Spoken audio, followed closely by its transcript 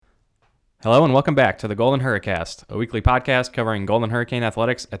Hello and welcome back to the Golden Hurricast, a weekly podcast covering Golden Hurricane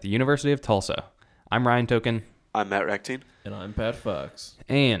athletics at the University of Tulsa. I'm Ryan Token. I'm Matt Rectine. And I'm Pat Fox.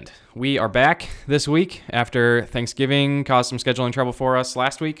 And we are back this week after Thanksgiving caused some scheduling trouble for us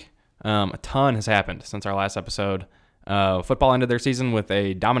last week. A ton has happened since our last episode. Football ended their season with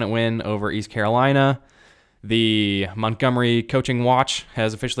a dominant win over East Carolina. The Montgomery coaching watch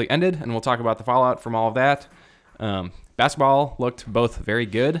has officially ended, and we'll talk about the fallout from all of that. Basketball looked both very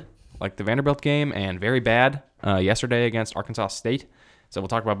good, like the Vanderbilt game, and very bad yesterday against Arkansas State. So we'll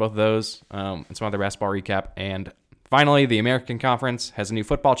talk about both of those and some other basketball recap. And finally, the American Conference has a new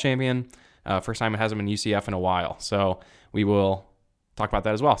football champion. First time it hasn't been UCF in a while. So we will talk about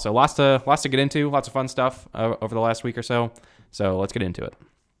that as well. So lots to get into, lots of fun stuff over the last week or so. So let's get into it.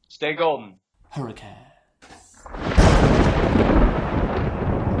 Stay golden. Hurricane.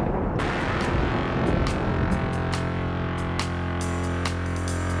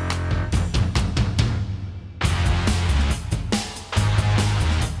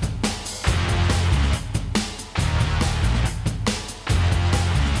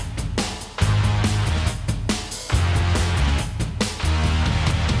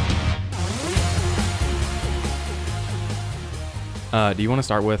 Do you want to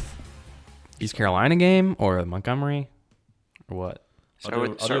start with East Carolina game or Montgomery or what? I'll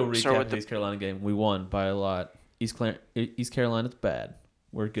do a recap of the East Carolina game. We won by a lot. East Carolina's bad.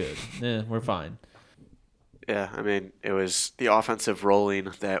 We're good. We're fine. Yeah, I mean, it was the offensive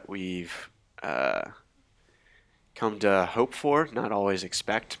rolling that we've come to hope for, not always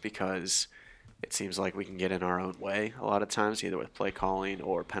expect, because it seems like we can get in our own way a lot of times, either with play calling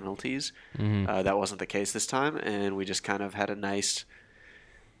or penalties. That wasn't the case this time, and we just kind of had a nice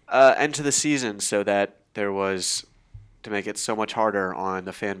end to the season so that there was to make it so much harder on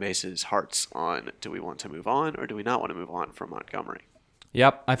the fan base's hearts on do we want to move on or do we not want to move on from Montgomery.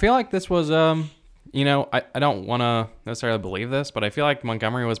 Yep. I feel like this was, I don't want to necessarily believe this, but I feel like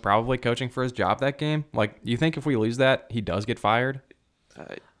Montgomery was probably coaching for his job that game. Like, do you think if we lose that, he does get fired?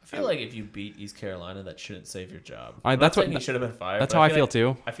 I feel like if you beat East Carolina, that shouldn't save your job. That's what he should have been fired. That's how I feel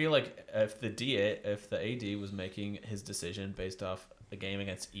too. I feel like if the AD was making his decision based off a game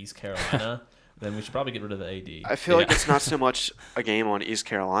against East Carolina, then we should probably get rid of the AD. I feel like it's not so much a game on East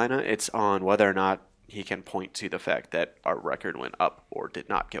Carolina. It's on whether or not he can point to the fact that our record went up or did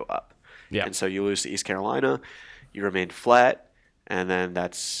not go up. Yeah. And so you lose to East Carolina, you remain flat, and then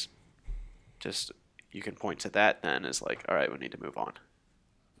that's just you can point to that then as like, all right, we need to move on.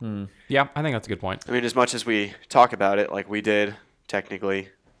 Yeah, I think that's a good point. I mean, as much as we talk about it, like we did technically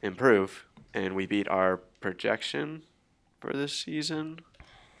improve, and we beat our projection for this season,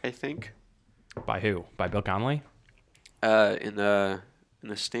 I think. By who? By Bill Connolly? In the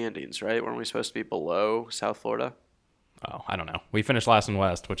standings, right? Weren't we supposed to be below South Florida? Oh, I don't know. We finished last in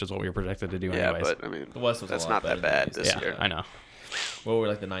West, which is what we were projected to do Yeah, anyways. but I mean, The West was a that's lot not better that than bad East. this Yeah, year. I know. Well, we're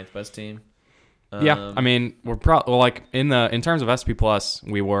like the ninth best team. Yeah, I mean, we're like in terms of SP Plus,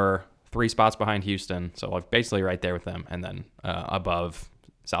 we were 3 spots behind Houston, so like basically right there with them, and then above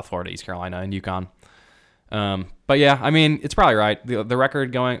South Florida, East Carolina, and UConn. But yeah, I mean, it's probably right. The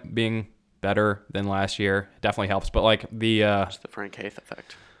record being better than last year definitely helps. But like It's the Frank Haith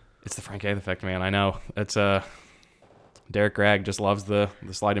effect. it's the Frank Haith effect, man. I know it's Derek Gregg just loves the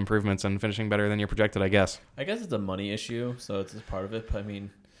slight improvements and finishing better than you're projected, I guess. I guess it's a money issue, so it's just part of it. But I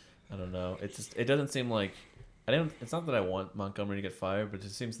mean, I don't know. It doesn't seem like It's not that I want Montgomery to get fired, but it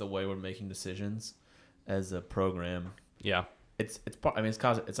just seems the way we're making decisions as a program. Yeah. It's obvious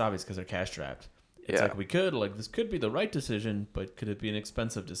because they're cash strapped. It's Yeah. like this could be the right decision, but could it be an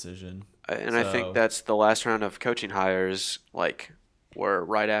expensive decision? And I think that's the last round of coaching hires, like, were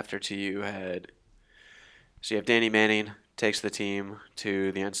right after TU had. So you have Danny Manning takes that team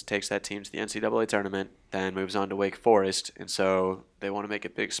to the NCAA tournament, then moves on to Wake Forest, and so they want to make a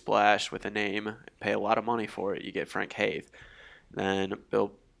big splash with a name, pay a lot of money for it. You get Frank Haith. Then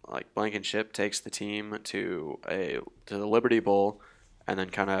Bill Blankenship takes the team to the Liberty Bowl, and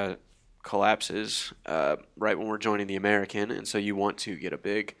then kind of collapses right when we're joining the American, and so you want to get a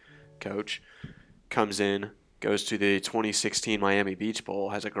big coach, comes in, goes to the 2016 Miami Beach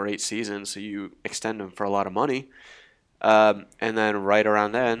Bowl, has a great season, so you extend him for a lot of money. And then right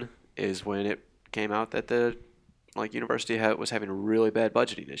around then is when it came out that the university was having really bad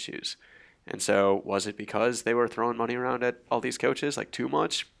budgeting issues. And so was it because they were throwing money around at all these coaches, like too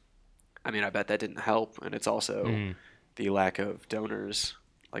much? I mean, I bet that didn't help, and it's also the lack of donors.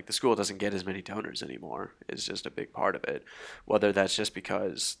 Like, the school doesn't get as many donors anymore is just a big part of it. Whether that's just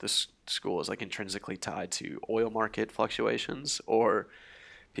because this school is like intrinsically tied to oil market fluctuations, or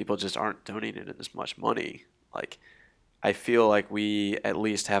people just aren't donating as much money. Like, I feel like we at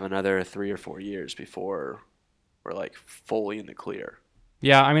least have another 3 or 4 years before we're like fully in the clear.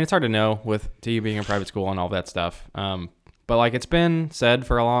 Yeah, I mean, it's hard to know with TU being a private school and all that stuff. But like it's been said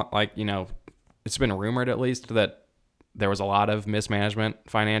for a long, like, you know, it's been rumored at least that there was a lot of mismanagement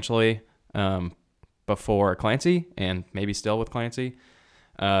financially before Clancy and maybe still with Clancy.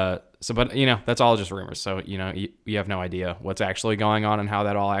 But you know, that's all just rumors. So, you know, you have no idea what's actually going on and how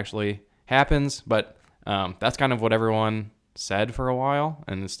that all actually happens. But that's kind of what everyone said for a while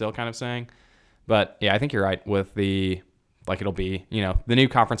and is still kind of saying. But yeah, I think you're right with it'll be, you know, the new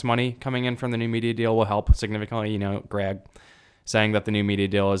conference money coming in from the new media deal will help significantly. You know, Greg saying that the new media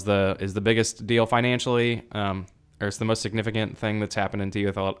deal is the biggest deal financially, or it's the most significant thing that's happened in TU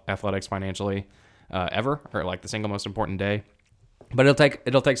athletics financially ever, or like the single most important day. But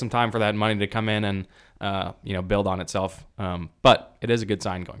it'll take some time for that money to come in and you know, build on itself. But it is a good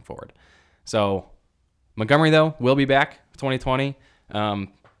sign going forward. So Montgomery though will be back 2020.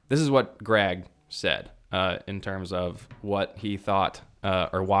 This is what Greg said in terms of what he thought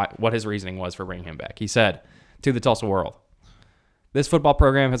or what his reasoning was for bringing him back. He said to the Tulsa World, "This football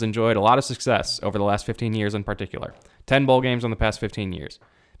program has enjoyed a lot of success over the last 15 years in particular. 10 bowl games in the past 15 years.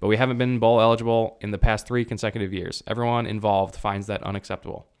 But we haven't been bowl eligible in the past 3 consecutive years. Everyone involved finds that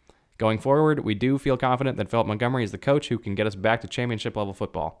unacceptable. Going forward, we do feel confident that Philip Montgomery is the coach who can get us back to championship level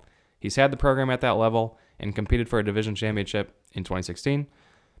football. He's had the program at that level and competed for a division championship in 2016,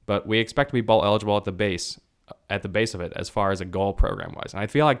 but we expect to be bowl eligible at the base of it as far as a goal program wise." And I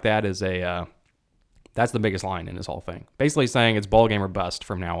feel like that is that's the biggest line in this whole thing. Basically saying it's bowl game or bust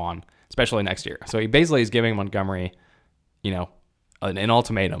from now on, especially next year. So he basically is giving Montgomery, you know, an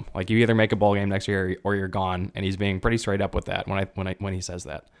ultimatum. Like, you either make a bowl game next year or you're gone. And he's being pretty straight up with that when he says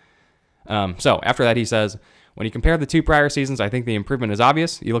that. So after that, he says, "When you compare the 2 prior seasons, I think the improvement is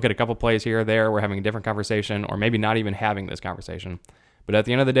obvious. You look at a couple plays here or there, we're having a different conversation, or maybe not even having this conversation. But at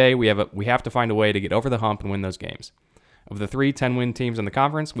the end of the day, we have to find a way to get over the hump and win those games. Of the 3 10-win teams in the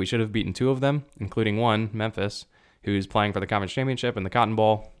conference, we should have beaten 2 of them, including one, Memphis, who's playing for the conference championship and the Cotton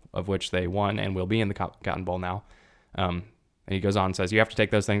Bowl, of which they won and will be in the Cotton Bowl now." And he goes on and says, "You have to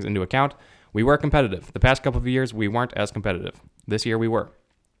take those things into account. We were competitive. The past couple of years, we weren't as competitive. This year, we were.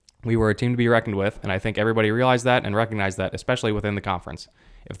 We were a team to be reckoned with, and I think everybody realized that and recognized that, especially within the conference.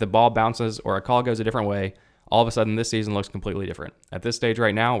 If the ball bounces or a call goes a different way, all of a sudden this season looks completely different. At this stage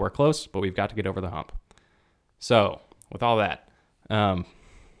right now, we're close, but we've got to get over the hump." So, with all that, how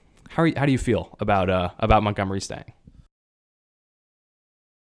do you feel about Montgomery staying?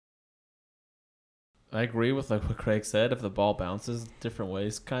 I agree with like what Craig said. If the ball bounces different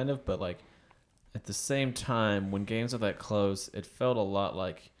ways, kind of, but like at the same time, when games are that close, it felt a lot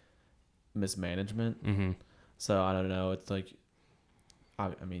like mismanagement. Mm-hmm. So I don't know. It's like,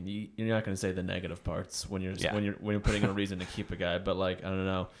 I mean, you're not going to say the negative parts when you're putting in a reason to keep a guy, but like I don't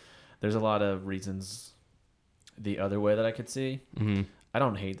know. There's a lot of reasons the other way that I could see. Mm-hmm. I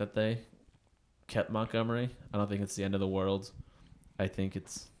don't hate that they kept Montgomery. I don't think it's the end of the world. I think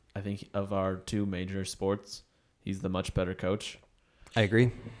of our 2 major sports, he's the much better coach. I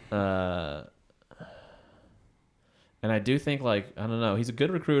agree. And I do think, like, I don't know, he's a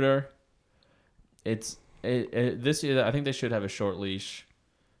good recruiter. This year, I think they should have a short leash.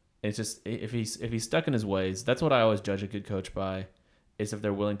 It's just if he's stuck in his ways, that's what I always judge a good coach by, is if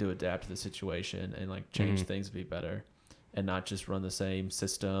they're willing to adapt to the situation and like change things to be better, and not just run the same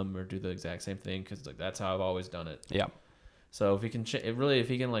system or do the exact same thing, because like that's how I've always done it. Yeah. So if he can, if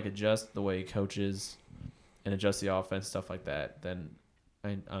he can like adjust the way he coaches, and adjust the offense, stuff like that, then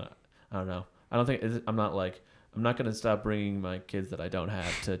I don't know. I don't think I'm not gonna stop bringing my kids that I don't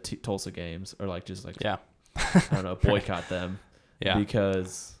have to Tulsa games, or like just like I don't know, boycott them. Yeah.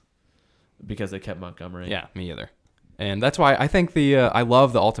 Because they kept Montgomery. Yeah, me either. And that's why I think I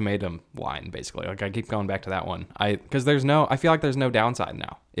love the ultimatum line, basically. Like, I keep going back to that one. Because I feel like there's no downside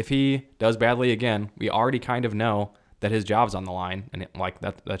now. If he does badly again, we already kind of know that his job's on the line, and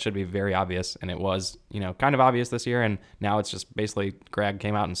that should be very obvious. And it was, you know, kind of obvious this year, and now it's just basically Greg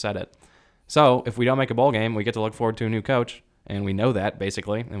came out and said it. So if we don't make a bowl game, we get to look forward to a new coach, and we know that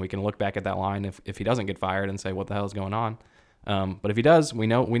basically, and we can look back at that line if he doesn't get fired and say, what the hell is going on? But if he does, we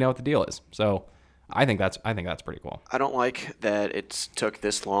know what the deal is. So I think that's pretty cool. I don't like that it took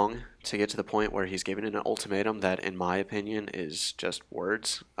this long to get to the point where he's giving an ultimatum that, in my opinion, is just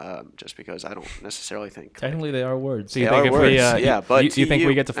words. Just because I don't necessarily think technically they are words. So you think if words. But you think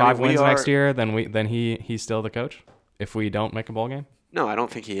we get to 5 wins next year, then he's still the coach if we don't make a bowl game? No, I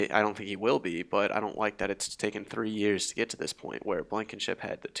don't think he will be, but I don't like that it's taken 3 years to get to this point where Blankenship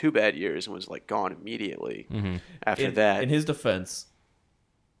had the 2 bad years and was like gone immediately after that. In his defense,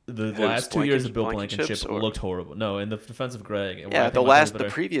 The Who's last 2 years of Bill Blankenship's Blankenship or- looked horrible. No, in the defense of Greg. where I Yeah, think my the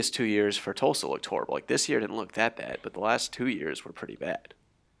previous 2 years for Tulsa looked horrible. Like this year didn't look that bad, but the last 2 years were pretty bad.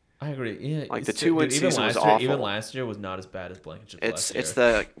 I agree. Yeah, Like the it's- 2-win dude, even season was last year, awful. Even last year was not as bad as Blankenship's last year. It's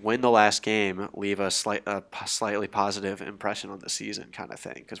the win the last game, leave a slightly positive impression on the season kind of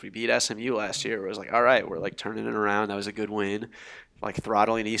thing. Because we beat SMU last year, it was like, all right, we're like turning it around. That was a good win, like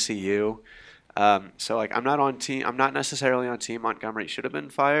throttling ECU. So like I'm not necessarily on team Montgomery should have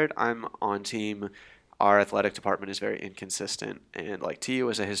been fired. I'm on team our athletic department is very inconsistent, and like TU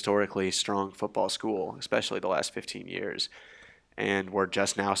is a historically strong football school, especially the last 15 years. And we're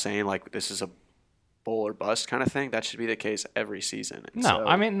just now saying like this is a bowl or bust kind of thing. That should be the case every season. And No, so-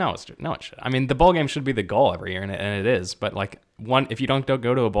 I mean, no, it should. I mean, the bowl game should be the goal every year, and it is. But like if you don't go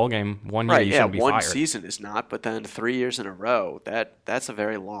to a bowl game one year, right, you yeah, shouldn't be one fired. season is not, but then 3 years in a row, that's a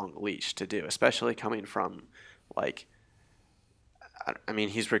very long leash to do, especially coming from like. I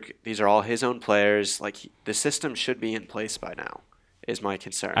mean, these are all his own players. Like the system should be in place by now. Is my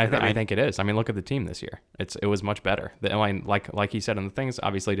concern. I think it is. I mean, look at the team this year. It was much better. I mean, like he said in the things,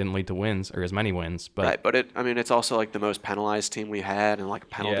 obviously didn't lead to wins or as many wins, but right, but it's also like the most penalized team we had, and like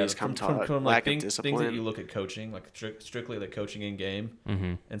penalties come to lack of discipline. Things that you look at coaching, like strictly the coaching in game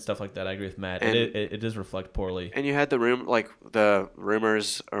mm-hmm. and stuff like that. I agree with Matt. And- It does reflect poorly. And you had the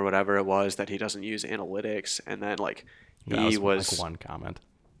rumors or whatever it was that he doesn't use analytics, and then like that he was like one comment.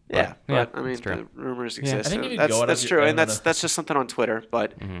 Yeah, yeah, but I mean, it's true. the rumors Yeah, I exist. think and if you go out that's of true, your- and I don't know. that's just something on Twitter.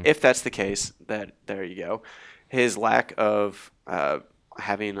 But Mhm. if that's the case, that there you go. His lack of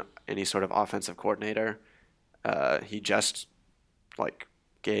having any sort of offensive coordinator, he just like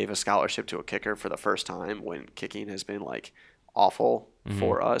gave a scholarship to a kicker for the first time when kicking has been like awful Mm-hmm.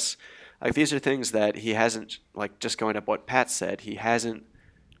 for us. Like these are things that he hasn't like just going up what Pat said. He hasn't.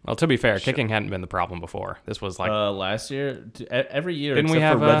 Well, to be fair, kicking hadn't been the problem before. This was like Last year, every year Didn't we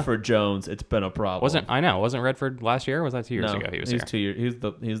except for have, Redford Jones, it's been a problem. wasn't Redford last year? Or was that 2 years no, ago? He was he's here. 2 years.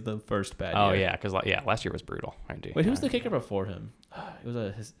 He's the first bad Oh year. yeah, because last year was brutal. I do. Wait, who was the kicker before him? It was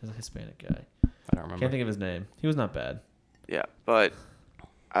a Hispanic guy. I don't remember. Can't think of his name. He was not bad. Yeah, but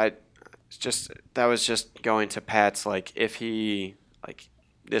that was just going to Pat's like if he like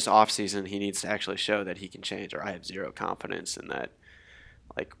this offseason he needs to actually show that he can change, or I have zero confidence in that.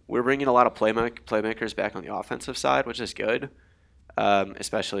 Like we're bringing a lot of playmakers back on the offensive side, which is good,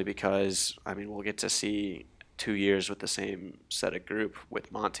 especially because I mean we'll get to see 2 years with the same set of group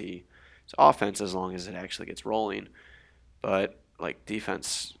with Monty's offense as long as it actually gets rolling. But like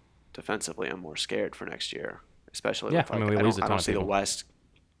defensively, I'm more scared for next year, especially Yeah, with, I mean, like, we lose a I ton don't of see the people. West.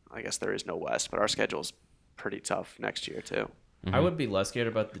 I guess there is no West, but our schedule's pretty tough next year too. Mm-hmm. I would be less scared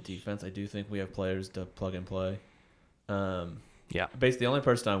about the defense. I do think we have players to plug and play. Yeah. Basically, the only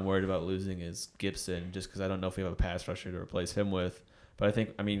person I'm worried about losing is Gibson, just because I don't know if we have a pass rusher to replace him with. But I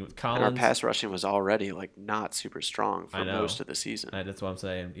think, with Collins, And our pass rushing was already like not super strong for I know. most of the season. That's what I'm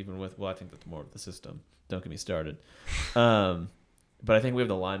saying. Even with, I think that's more of the system. Don't get me started. But I think we have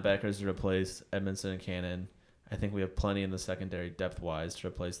the linebackers to replace Edmondson and Cannon. I think we have plenty in the secondary depth wise to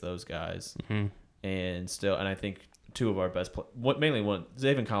replace those guys. Mm-hmm. And I think two of our best, mainly one,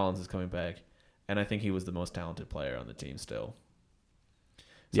 Zaven Collins is coming back, and I think he was the most talented player on the team still.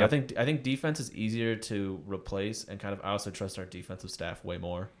 So Yeah. I think defense is easier to replace, and I also trust our defensive staff way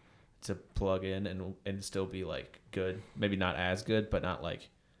more to plug in and still be like good. Maybe not as good, but not like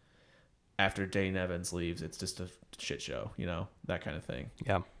after Dane Evans leaves, it's just a shit show, that kind of thing.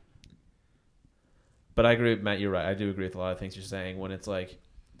 Yeah. But I agree, Matt. You're right. I do agree with a lot of things you're saying. When it's like,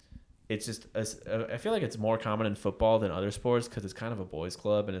 it's just I feel like it's more common in football than other sports because it's kind of a boys'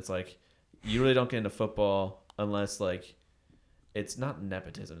 club, and it's like you really don't get into football unless like. It's not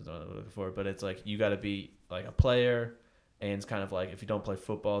nepotism is what I'm looking for, but it's like you got to be like a player, and it's kind of like if you don't play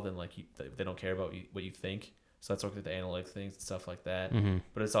football, then like they don't care about what you think. So that's like the analytics things and stuff like that. Mm-hmm.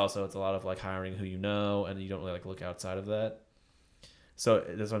 But it's a lot of like hiring who you know, and you don't really like look outside of that. So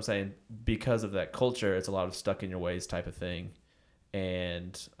that's what I'm saying. Because of that culture, it's a lot of stuck in your ways type of thing,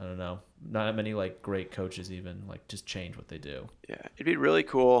 and I don't know, not many like great coaches even like just change what they do. Yeah, it'd be really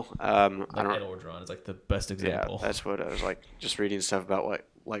cool. I don't. Ed Orgeron is like the best example. Yeah, that's what I was like. Just reading stuff about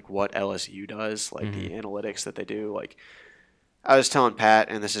what LSU does, like the analytics that they do. Like I was telling Pat,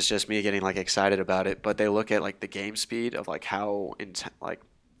 and this is just me getting like excited about it, but they look at like the game speed of like how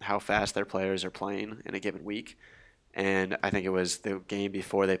fast their players are playing in a given week, and I think it was the game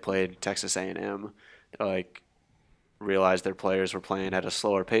before they played Texas A&M. Like realized their players were playing at a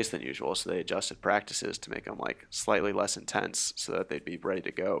slower pace than usual, so they adjusted practices to make them like slightly less intense so that they'd be ready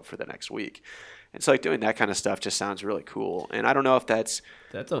to go for the next week. And so like doing that kind of stuff just sounds really cool. And I don't know if that's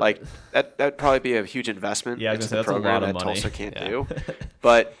like that'd probably be a huge investment into the program that Tulsa can't do.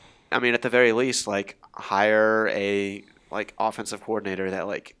 But I mean, at the very least, like hire a like offensive coordinator that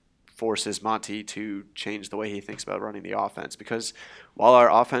like forces Monty to change the way he thinks about running the offense. Because while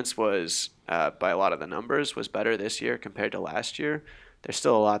our offense was by a lot of the numbers was better this year compared to last year, there's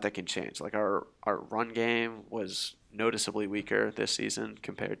still a lot that can change. Like our run game was noticeably weaker this season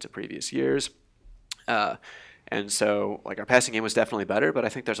compared to previous years. And so, like, our passing game was definitely better, but I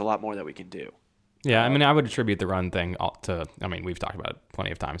think there's a lot more that we can do. Yeah, I mean, I would attribute the run thing to, I mean, we've talked about it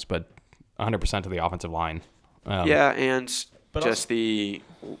plenty of times, but 100% to the offensive line. Yeah, and just also, the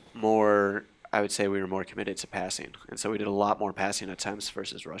more, I would say we were more committed to passing. And so we did a lot more passing attempts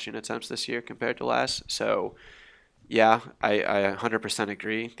versus rushing attempts this year compared to last. So, yeah, I 100%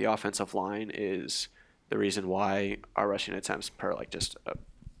 agree. The offensive line is the reason why our rushing attempts per, like, just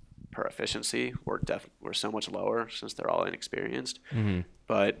per efficiency we're so much lower since they're all inexperienced. Mm-hmm.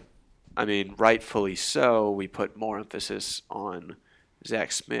 But I mean, rightfully so, we put more emphasis on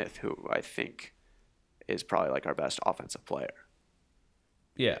Zach Smith, who I think is probably like our best offensive player.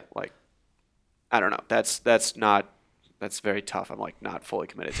 Yeah. Like, I don't know. That's very tough. I'm like not fully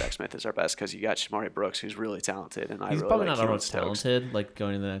committed. Zach Smith is our best because you got Shamari Brooks, who's really talented, and he's really probably like not our most talented, like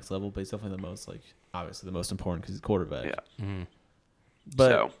going to the next level, but he's definitely the most, like, obviously the most important because he's quarterback. Yeah. Mm-hmm. But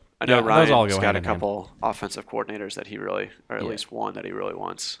so, I know Ryan's got a couple offensive coordinators that he really, or at least one that he really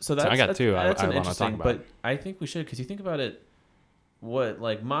wants. So I got two. That's an interesting, but I think we should, because you think about it, what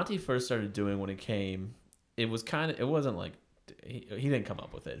like Monty first started doing when he came, it wasn't like he didn't come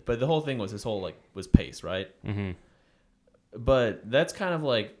up with it, but the whole thing was was pace, right? Mm-hmm. But that's kind of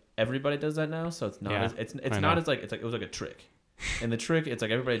like everybody does that now, so it's not it's not as like it was like a trick. And the trick, it's like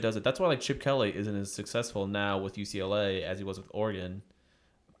everybody does it. That's why like Chip Kelly isn't as successful now with UCLA as he was with Oregon.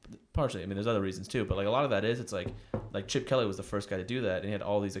 Partially, I mean, there's other reasons too, but like a lot of that is it's like Chip Kelly was the first guy to do that, and he had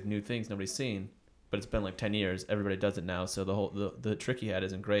all these like new things nobody's seen. But it's been like 10 years, everybody does it now, so the trick he had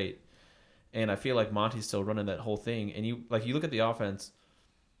isn't great. And I feel like Monty's still running that whole thing. And you look at the offense,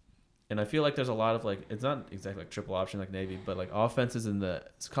 and I feel like there's a lot of like, it's not exactly like triple option like Navy, but like offenses in the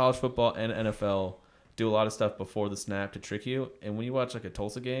college football and NFL do a lot of stuff before the snap to trick you. And when you watch like a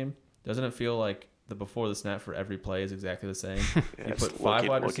Tulsa game, doesn't it feel like the before the snap for every play is exactly the same? You put five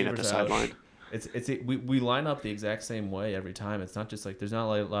wide receivers out. We line up the exact same way every time. It's not just like there's not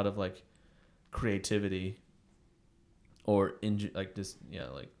like a lot of like creativity or like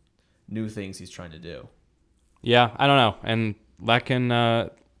new things he's trying to do. Yeah, I don't know, and that can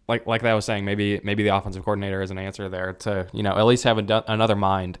like I was saying, maybe the offensive coordinator is an answer there to at least have another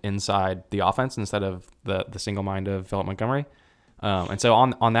mind inside the offense instead of the single mind of Philip Montgomery. And so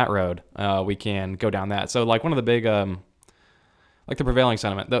on that road, we can go down that. So like one of the big, like the prevailing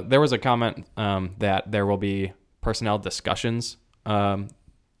sentiment, there was a comment that there will be personnel discussions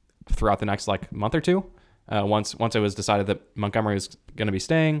throughout the next like month or two. Once it was decided that Montgomery was going to be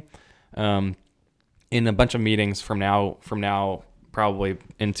staying, in a bunch of meetings from now probably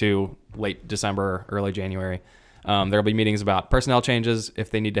into late December, early January, there'll be meetings about personnel changes if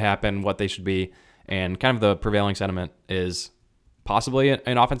they need to happen, what they should be, and kind of the prevailing sentiment is possibly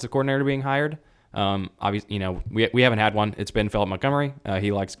an offensive coordinator being hired. Obviously, we haven't had one. It's been Philip Montgomery.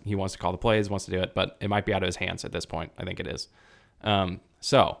 He wants to call the plays, wants to do it, but it might be out of his hands at this point. I think it is.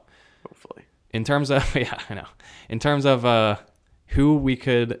 So hopefully, in terms of who we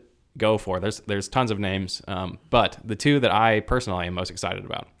could go for, there's tons of names, but the two that I personally am most excited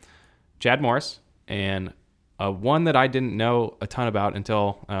about, Chad Morris, and one that I didn't know a ton about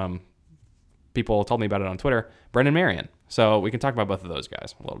until people told me about it on Twitter, Brennan Marion. So we can talk about both of those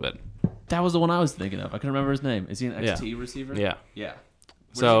guys a little bit. That was the one I was thinking of. I couldn't remember his name. Is he an XT receiver? Yeah. Yeah.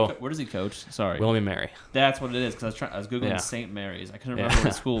 Where does he coach? Sorry. William & Mary. That's what it is, because I was Googling St. Mary's. I couldn't remember what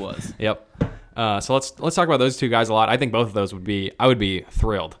the school was. Yep. So let's talk about those two guys a lot. I think both of those I would be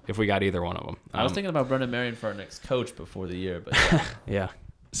thrilled if we got either one of them. I was thinking about Brendan Marion for our next coach before the year, but yeah.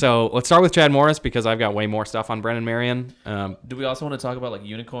 So let's start with Chad Morris because I've got way more stuff on Brennan Marion. Do we also want to talk about like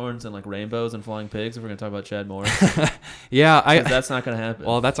unicorns and like rainbows and flying pigs if we're going to talk about Chad Morris? Yeah, that's not going to happen.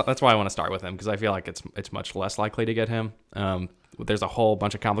 Well, that's why I want to start with him because I feel like it's much less likely to get him. There's a whole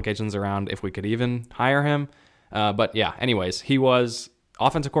bunch of complications around if we could even hire him. But yeah, anyways, he was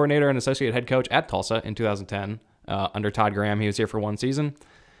offensive coordinator and associate head coach at Tulsa in 2010 under Todd Graham. He was here for one season.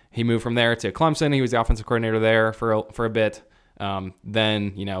 He moved from there to Clemson. He was the offensive coordinator there for a bit.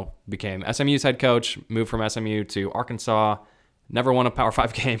 Then, became SMU's head coach, moved from SMU to Arkansas, never won a Power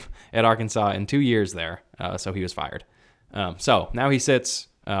 5 game at Arkansas in 2 years there, so he was fired. So now he sits.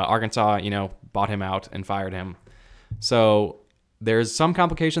 Arkansas, bought him out and fired him. So there's some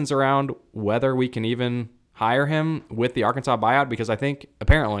complications around whether we can even hire him with the Arkansas buyout, because I think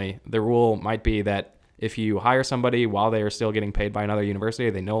apparently the rule might be that if you hire somebody while they are still getting paid by another university,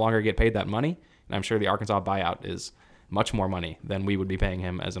 they no longer get paid that money. And I'm sure the Arkansas buyout is much more money than we would be paying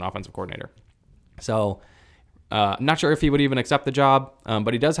him as an offensive coordinator. So I'm not sure if he would even accept the job,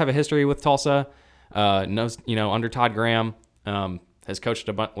 but he does have a history with Tulsa. Knows, under Todd Graham, has coached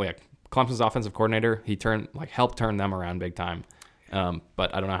a bunch, Clemson's offensive coordinator. He helped turn them around big time.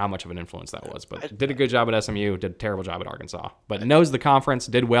 But I don't know how much of an influence that was. But did a good job at SMU, did a terrible job at Arkansas. But knows the conference,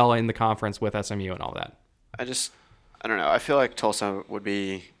 did well in the conference with SMU and all that. I don't know. I feel like Tulsa would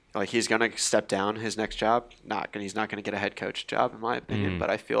be he's gonna step down his next job. He's not gonna get a head coach job in my opinion. But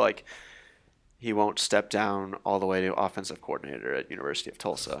I feel like he won't step down all the way to offensive coordinator at University of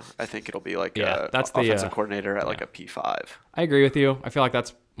Tulsa. I think it'll be offensive coordinator at a P5. I agree with you. I feel like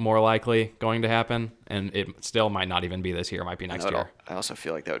that's more likely going to happen, and it still might not even be this year. It might be next year. I also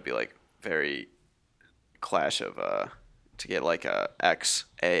feel like that would be very clash of to get a ex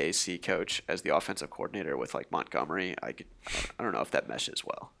AAC coach as the offensive coordinator with Montgomery. I don't know if that meshes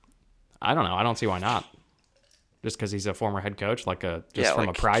well. I don't know. I don't see why not. Just because he's a former head coach, from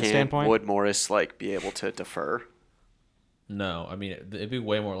a pride standpoint. Would Morris be able to defer? No, I mean it'd be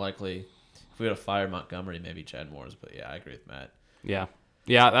way more likely if we would have fired Montgomery, maybe Chad Morris. But yeah, I agree with Matt. Yeah,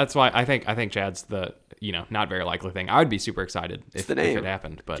 that's why I think Chad's the not very likely thing. I would be super excited if it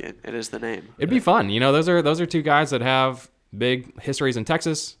happened, but it is the name. It'd be fun. Those are two guys that have big histories in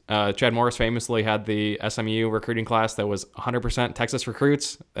Texas. Chad Morris famously had the SMU recruiting class that was 100% Texas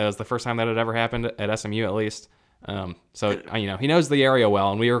recruits. That was the first time that had ever happened at SMU, at least. He knows the area well,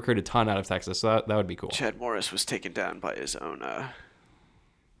 and we recruited a ton out of Texas, so that would be cool. Chad Morris was taken down by his own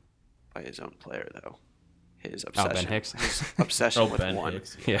player, though. His obsession, Ben Hicks. His obsession with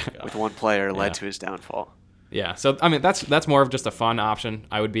with one player led to his downfall. Yeah, so I mean that's more of just a fun option.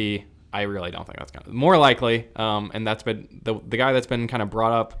 I really don't think that's kind of more likely. And that's been the guy that's been kind of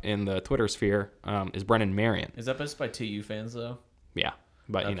brought up in the Twitter sphere is Brennan Marion. Is that just by TU fans though? Yeah.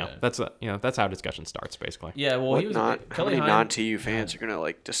 But that's how discussion starts basically. Yeah, well, how many non-TU fans are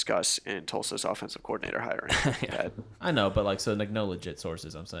gonna discuss in Tulsa's offensive coordinator hiring? I know, but no legit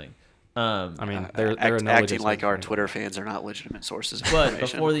sources. I'm saying. I mean, they're no acting like our Twitter fans are not legitimate sources of information. But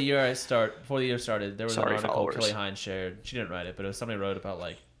before the year started, there was an article Kelly Hines shared. She didn't write it, but it was somebody wrote about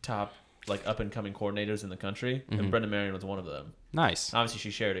top up and coming coordinators in the country, and Brendan Marion was one of them. Nice. Obviously,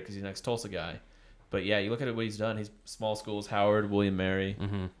 she shared it because he's an ex-Tulsa guy. But yeah, you look at what he's done. He's small schools, Howard, William Mary.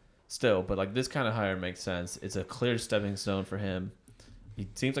 Still, but this kind of hire makes sense. It's a clear stepping stone for him. He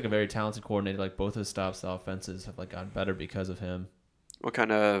seems like a very talented coordinator. Both his stops, the offenses have gotten better because of him. What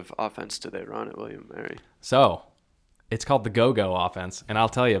kind of offense do they run at William Mary? So, it's called the Go-Go offense, and I'll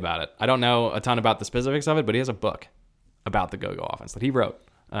tell you about it. I don't know a ton about the specifics of it, but he has a book about the Go-Go offense that he wrote.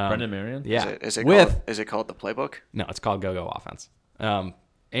 Brendan Marion? Yeah. Is it called the playbook? No, it's called Go-Go offense. And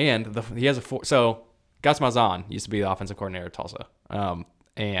he has so Gus Malzahn used to be the offensive coordinator at Tulsa.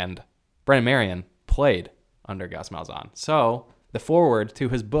 And Brendan Marion played under Gus Malzahn. So the foreword to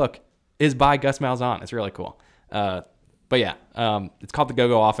his book is by Gus Malzahn. It's really cool. But yeah, it's called the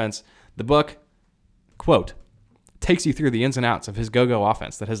Go-Go offense. The book, quote, takes you through the ins and outs of his Go-Go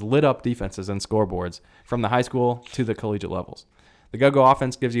offense that has lit up defenses and scoreboards from the high school to the collegiate levels. The Go-Go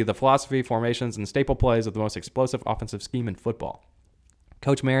offense gives you the philosophy, formations, and staple plays of the most explosive offensive scheme in football.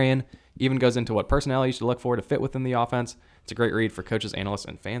 Coach Marion even goes into what personnel you should look for to fit within the offense. It's a great read for coaches, analysts,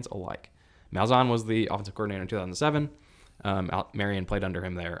 and fans alike. Malzahn was the offensive coordinator in 2007. Marion played under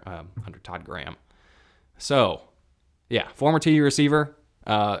him there, under Todd Graham. So, yeah, former TU receiver.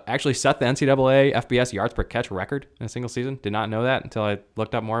 Actually set the NCAA FBS yards per catch record in a single season. Did not know that until I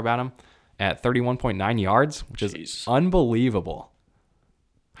looked up more about him. At 31.9 yards, which is unbelievable.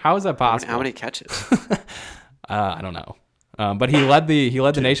 How is that possible? How many catches? I don't know. But he led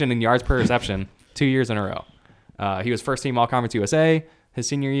the nation in yards per reception 2 years in a row. He was first team All-Conference USA his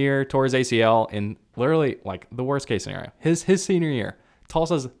senior year, tore his ACL in literally the worst case scenario. His senior year,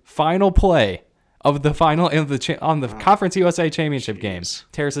 Tulsa's final play of the final on the Conference USA championship game,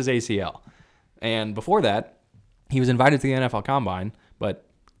 tears his ACL. And before that, he was invited to the NFL Combine, but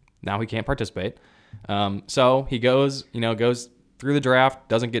now he can't participate. So he goes through the draft,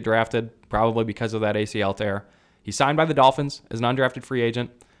 doesn't get drafted, probably because of that ACL tear. He's signed by the Dolphins as an undrafted free agent.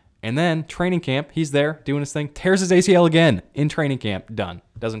 And then training camp, he's there doing his thing, tears his ACL again in training camp, done.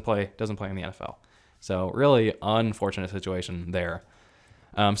 Doesn't play in the NFL. So really unfortunate situation there.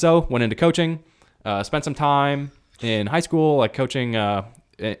 So went into coaching, spent some time in high school, like coaching at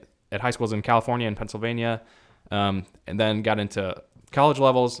high schools in California and Pennsylvania, and then got into college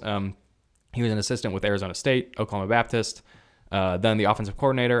levels. He was an assistant with Arizona State, Oklahoma Baptist, then the offensive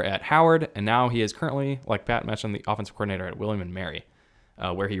coordinator at Howard, and now he is currently, like Pat mentioned, the offensive coordinator at William and Mary,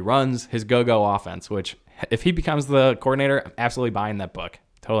 where he runs his go-go offense, which if he becomes the coordinator, I'm absolutely buying that book.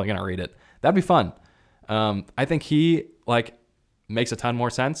 Totally going to read it. That'd be fun. I think he makes a ton more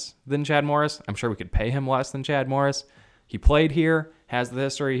sense than Chad Morris. I'm sure we could pay him less than Chad Morris. He played here, has the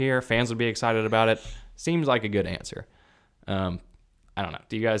history here. Fans would be excited about it. Seems like a good answer. I don't know.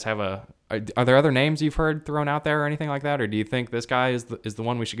 Do you guys have are there other names you've heard thrown out there or anything like that? Or do you think this guy is the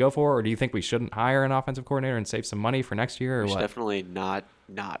one we should go for? Or do you think we shouldn't hire an offensive coordinator and save some money for next year? Or We should what? definitely not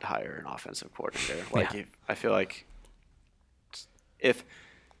hire an offensive coordinator. Yeah. I feel like if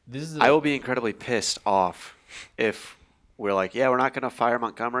This is I will be incredibly pissed off if we're like, yeah, we're not going to fire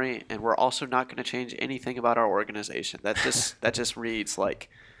Montgomery, and we're also not going to change anything about our organization. That just reads like,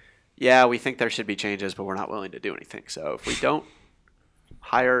 yeah, we think there should be changes, but we're not willing to do anything. So if we don't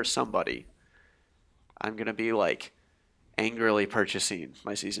hire somebody, I'm going to be like angrily purchasing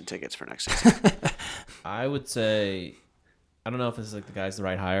my season tickets for next season. I would say, I don't know if this is like the guy's the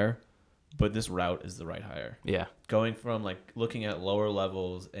right hire, but this route is the right hire. Yeah. Going from like looking at lower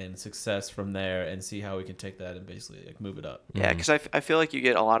levels and success from there and see how we can take that and basically like move it up. Yeah, because I feel like you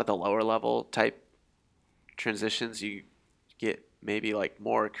get a lot of the lower level type transitions. You get maybe like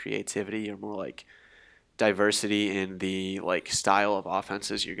more creativity or more like diversity in the like style of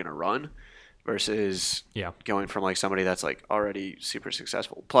offenses you're going to run versus going from like somebody that's like already super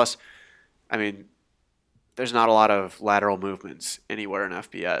successful. Plus, I mean, there's not a lot of lateral movements anywhere in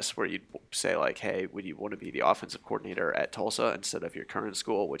FBS where you'd say like, hey, would you want to be the offensive coordinator at Tulsa instead of your current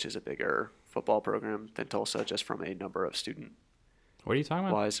school, which is a bigger football program than Tulsa, just from a number of student What are you talking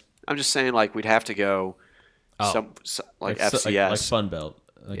about? wise. I'm just saying like we'd have to go some like FCS. like Sun Belt.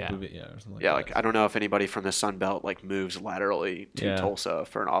 Like, Yeah. or something like Yeah, that. like I don't know if anybody from the Sun Belt like moves laterally to Yeah. Tulsa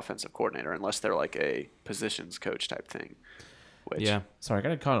for an offensive coordinator unless they're like a positions coach type thing. Which Yeah. Sorry, I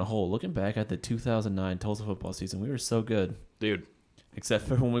got caught in a hole. Looking back at the 2009 Tulsa football season, we were so good. Dude. Except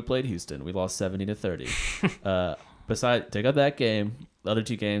for when we played Houston. We lost 70-30. Take out that game, the other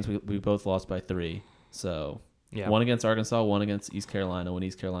two games, we both lost by 3. So, Yeah. one against Arkansas, one against East Carolina when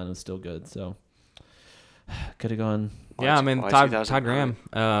East Carolina was still good. So, could have gone. Yeah, I mean, why Todd 2009?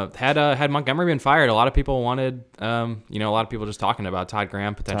 Graham had Montgomery been fired, a lot of people wanted, a lot of people just talking about Todd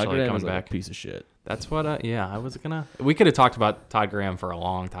Graham potentially Todd Graham coming was like back. a piece of shit. That's what. I was gonna. We could have talked about Todd Graham for a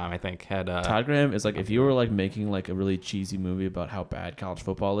long time. I think had Todd Graham is like, if you were like making like a really cheesy movie about how bad college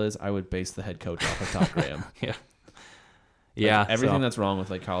football is, I would base the head coach off of Todd Graham. yeah, yeah. Like, everything so- that's wrong with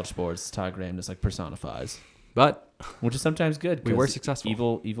like college sports, Todd Graham just like personifies, but which is sometimes good. We were 'cause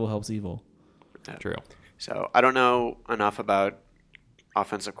successful. Evil helps evil. true. So I don't know enough about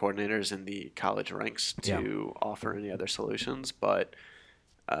offensive coordinators in the college ranks to offer any other solutions, but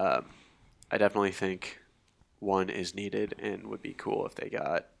I definitely think one is needed and would be cool if they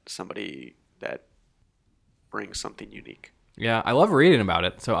got somebody that brings something unique. Yeah, I love reading about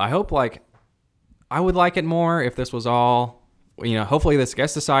it. So I hope I would like it more if this was all. Hopefully this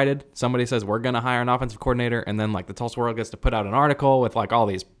gets decided. Somebody says we're going to hire an offensive coordinator, and then like the Tulsa World gets to put out an article with like all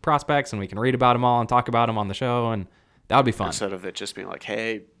these prospects, and we can read about them all and talk about them on the show, and that would be fun. Instead of it just being like,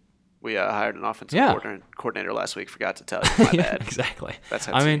 hey, we hired an offensive Yeah. coordinator last week, forgot to tell you, my Yeah, bad. exactly. That's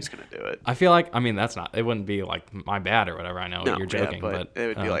how he's going to do it. I feel like that's not. It wouldn't be like my bad or whatever. I know No, you're joking, yeah, but it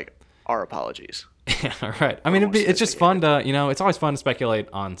would be like our apologies. yeah, all right. I mean, Almost it's just fun to it's always fun to speculate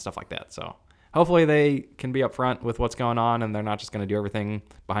on stuff like that. So hopefully they can be upfront with what's going on, and they're not just going to do everything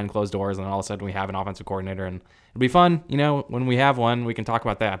behind closed doors, and then all of a sudden we have an offensive coordinator, and it'll be fun. When we have one, we can talk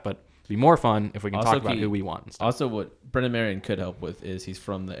about that, but it'd be more fun if we can Also talk about key- who we want. And stuff. Also, what Brendan Marion could help with is he's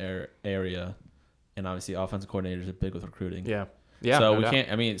from the area, and obviously offensive coordinators are big with recruiting. Yeah. So no we doubt. can't.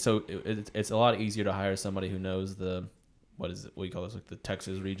 I mean, so it's a lot easier to hire somebody who knows what do you call this? Like the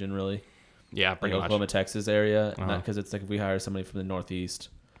Texas region, really. Yeah, Like pretty much. Oklahoma, Texas area, Uh-huh. because it's like if we hire somebody from the Northeast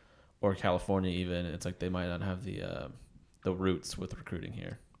or California, even it's like they might not have the roots with recruiting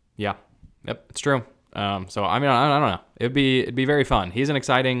here. Yeah. Yep, it's true. So I mean, I don't know. It'd be very fun. He's an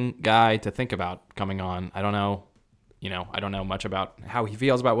exciting guy to think about coming on. I don't know. I don't know much about how he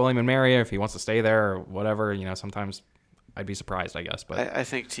feels about William and Mary, or if he wants to stay there or whatever. Sometimes I'd be surprised, I guess. But I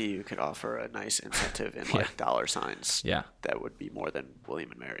think TU could offer a nice incentive in like dollar signs. yeah, That would be more than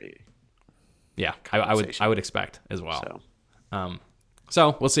William and Mary. yeah, I would Compensation. expect as well. So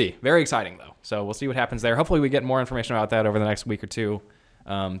So we'll see. Very exciting though. So we'll see what happens there. Hopefully we get more information about that over the next week or two.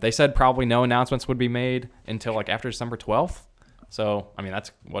 They said probably no announcements would be made until like after December 12th. So, I mean,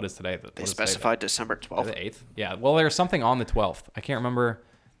 that's what is today? They specified December The 12th. 8th. Yeah. Well, there's something on the 12th. I can't remember.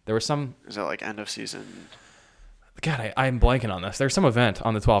 There was some. Is that like end of season? God, I'm blanking on this. There's some event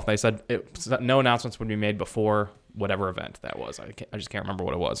on the 12th. They said no announcements would be made before whatever event that was. I just can't remember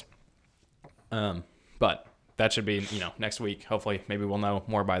what it was. But that should be, next week. Hopefully, maybe we'll know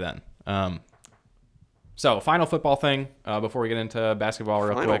more by then. So, final football thing before we get into basketball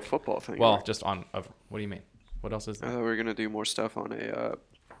real Final quick. football thing. Well, right? just on. What do you mean? What else is I there? thought we were gonna do more stuff on a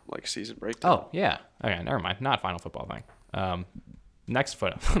season breakdown. Oh, yeah. Okay, never mind. Not final football thing. Next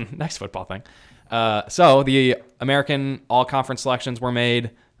football thing. So the American All-Conference selections were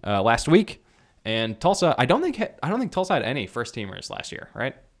made last week, and Tulsa. I don't think Tulsa had any first teamers last year,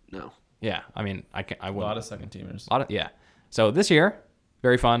 right? No. Yeah. I mean, I A wouldn't. lot of second teamers. Yeah. So this year,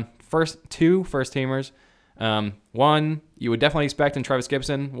 very fun. Two first teamers. One you would definitely expect in Travis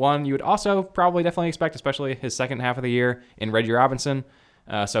Gibson. One you would also probably definitely expect, especially his second half of the year, in Reggie Robinson.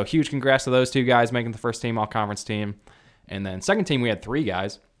 So huge congrats to those two guys making the first team All-Conference team. And then second team, we had three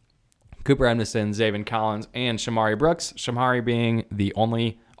guys: Cooper Edmondson, Zaven Collins, and Shamari Brooks. Shamari being the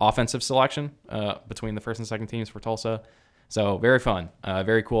only offensive selection between the first and second teams for Tulsa. So very fun,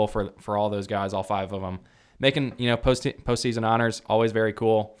 very cool for all those guys, all five of them. Making postseason honors, always very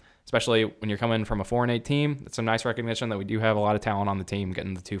cool, especially when you're coming from a 4-8 team. It's some nice recognition that we do have a lot of talent on the team,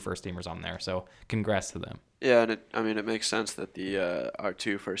 getting the two first teamers on there. So congrats to them. Yeah, and it makes sense that our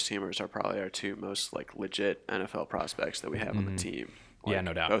two first teamers are probably our two most like legit NFL prospects that we have on the team. Yeah, Like,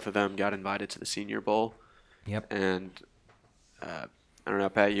 no doubt. Both of them got invited to the Senior Bowl. Yep. And I don't know,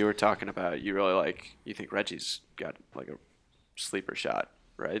 Pat, you were talking about you think Reggie's got like a sleeper shot,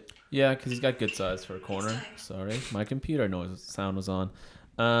 right? Yeah, because he's got good size for a corner. Sorry, my computer sound was on.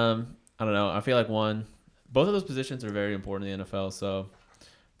 I don't know. I feel like both of those positions are very important in the NFL, so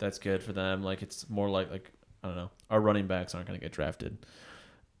that's good for them. Like it's more like I don't know. Our running backs aren't going to get drafted.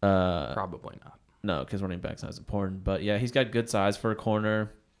 Probably not. No, because running back's not as important. But yeah, he's got good size for a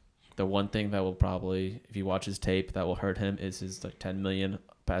corner. The one thing that will probably, if you watch his tape, that will hurt him is his like 10 million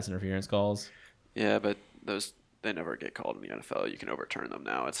pass interference calls. Yeah, but they never get called in the NFL. You can overturn them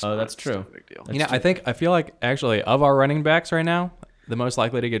now. It's That's it's true. not a big deal. That's I feel like actually of our running backs right now, the most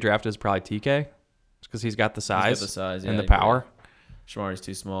likely to get drafted is probably TK, because he's got the size, yeah, and the I agree. power. Shamari's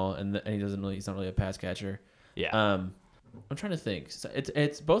too small, and he's not really a pass catcher. Yeah. I'm trying to think. So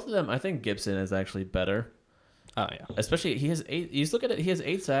it's both of them. I think Gibson is actually better. Oh yeah. Especially he has 8. You just look at it. He has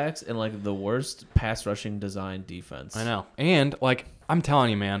 8 sacks and like the worst pass rushing design defense. I know. And like I'm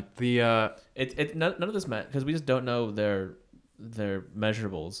telling you, man, the None of this matters because we just don't know their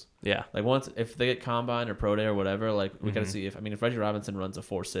measurables. yeah. Like once if they get combine or pro day or whatever, like we got to see if Reggie Robinson runs a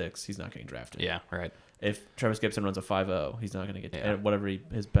 4.6, he's not getting drafted. Yeah, right. If Travis Gibson runs a 5.0, he's not going to get Yeah. and whatever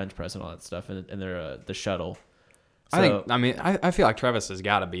his bench press and all that stuff and their the shuttle. So, I feel like Travis has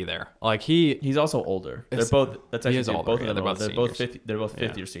got to be there. Like he's also older. They're both. That's he actually is true. older. Both Yeah, of them. they're both They're both seniors. 50. They're both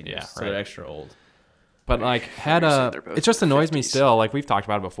 50 Yeah. or seniors. Yeah, So right. they're extra old. But like They're both it just annoys me 50s. still. Like we've talked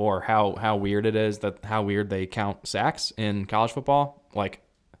about it before, how weird it is how weird they count sacks in college football. Like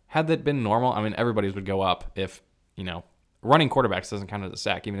had that been normal, I mean everybody's would go up if running quarterbacks doesn't count as a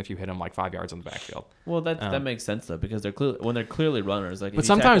sack, even if you hit them like 5 yards in the backfield. Well, that makes sense though because they're when they're clearly runners. Like, But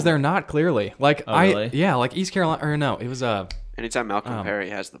sometimes they're not clearly. Like really? like East Carolina or no, it was Anytime Malcolm Perry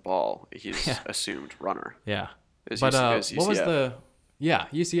has the ball, he's Yeah. assumed runner. yeah. Is But UCF. what was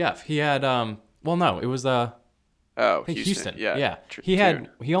UCF? He had well no, it was Oh, I think Houston. Yeah.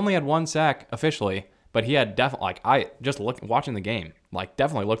 He only had one sack officially, but he had definitely I just watching the game, like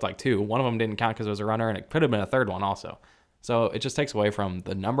definitely looked like 2. One of them didn't count because it was a runner, and it could have been a third one also. So it just takes away from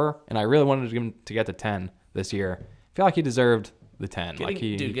the number, and I really wanted him to get to 10 this year. I feel like he deserved the 10.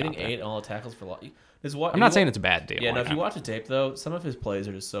 Getting got there. 8 all tackles for loss. I'm not saying it's a bad deal. Yeah, no. Like, If you watch the tape though, some of his plays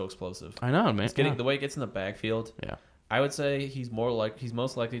are just so explosive. I know, man. The way he gets in the backfield. Yeah. I would say he's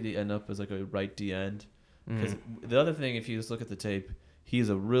most likely to end up as like a right D end. Because the other thing, if you just look at the tape, he's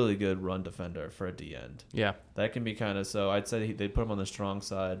a really good run defender for a D end. Yeah. That can be kind of so. I'd say they put him on the strong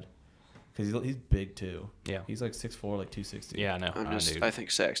side because he's big too. Yeah. He's like 6'4", like 260. Yeah, no. Dude. I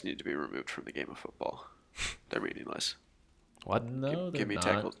think sacks need to be removed from the game of football. They're meaningless. What? No, Give me not.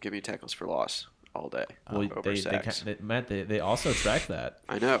 tackles. Give me tackles for loss all day. Well, over sacks. they also track that.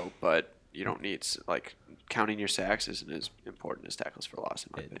 I know, but you don't need like counting your sacks isn't as important as tackles for loss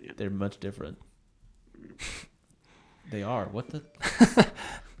in my opinion. They're much different. They are. What the? Why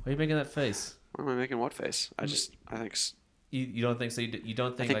are you making that face? What am I making? What face? I think. You don't think so? You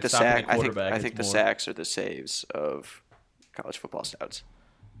don't I think think like the stopping sack. a quarterback? I is think the more- sacks are the saves of college football stats.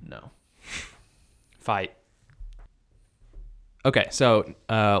 No. Fight. Okay, so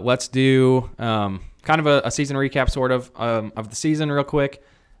let's do kind of a season recap sort of the season real quick.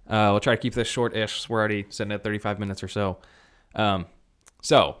 We'll try to keep this short-ish. We're already sitting at 35 minutes or so.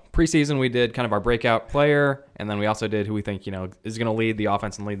 So preseason, we did kind of our breakout player, and then we also did who we think, is going to lead the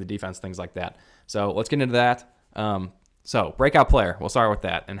offense and lead the defense, things like that. So let's get into that. So breakout player, we'll start with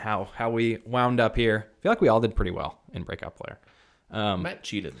that and how we wound up here. I feel like we all did pretty well in breakout player. Matt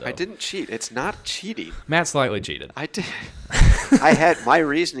cheated, though. I didn't cheat. It's not cheating. Matt slightly cheated. I did. My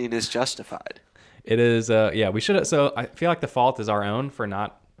reasoning is justified. It is, we should have. So I feel like the fault is our own for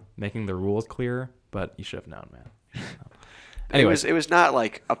not making the rules clearer, but you should have known, man. Anyways. It was not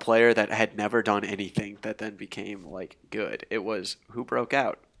like a player that had never done anything that then became like good. It was who broke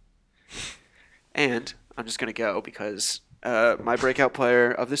out. And I'm just going to go because my breakout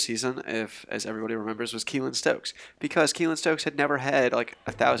player of the season, as everybody remembers, was Keelan Stokes. Because Keelan Stokes had never had like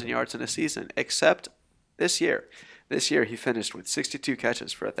 1,000 yards in a season, except this year. This year he finished with 62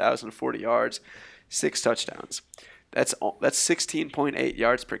 catches for 1,040 yards, 6 touchdowns. That's 16.8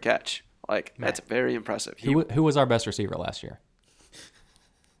 yards per catch. Like, that's very impressive. Who was our best receiver last year?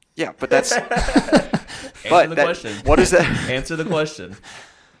 Yeah, but that's... Answer the question. What is that? Answer the question.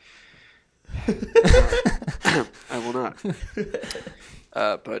 I will not.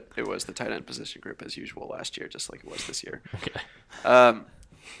 But it was the tight end position group as usual last year, just like it was this year. Okay.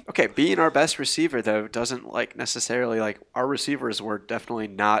 Okay, being our best receiver, though, doesn't necessarily our receivers were definitely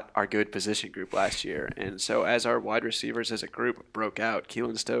not our good position group last year. And so as our wide receivers as a group broke out,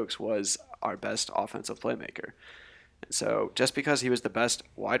 Keelan Stokes was our best offensive playmaker. And so just because he was the best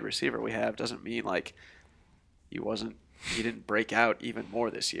wide receiver we have doesn't mean he didn't break out even more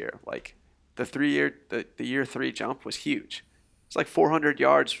this year. Like the year 3 jump was huge. It's like 400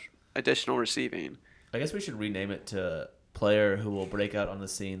 yards additional receiving. I guess we should rename it to player who will break out on the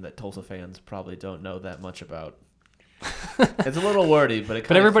scene that Tulsa fans probably don't know that much about. It's a little wordy,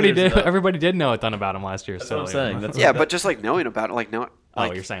 but everybody did. Everybody did know a ton about him last year. That's so what I'm saying. But just knowing about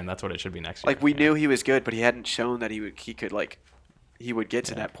it, you're saying that's what it should be next year. We knew he was good, but he hadn't shown that he would get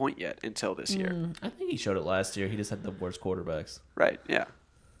to that point yet until this year. I think he showed it last year. He just had the worst quarterbacks. Right? Yeah.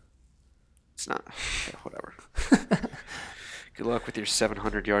 It's not whatever. Good luck with your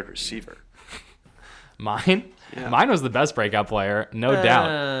 700-yard receiver. Mine? Yeah. Mine was the best breakout player, no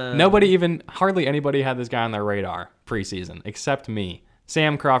doubt. Hardly anybody had this guy on their radar preseason, except me.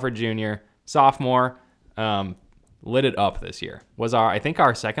 Sam Crawford Jr., sophomore, lit it up this year. Was I think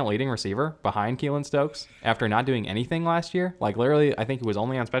our second leading receiver behind Keelan Stokes after not doing anything last year. Literally, I think he was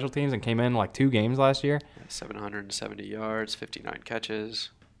only on special teams and came in 2 games last year. 770 yards, 59 catches.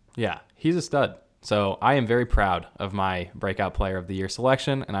 Yeah, he's a stud. So I am very proud of my breakout player of the year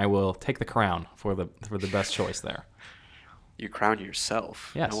selection, and I will take the crown for the best choice there. You crown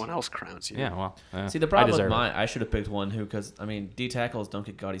yourself. Yes. No one else crowns you. Yeah, well. See, the problem with mine, I should have picked one because D tackles don't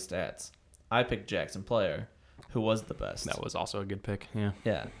get gaudy stats. I picked Jackson Player, who was the best. That was also a good pick. Yeah.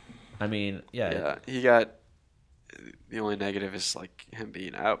 Yeah. Yeah, he got. The only negative is him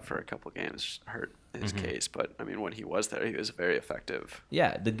being out for a couple games hurt his case, but when he was there, he was very effective.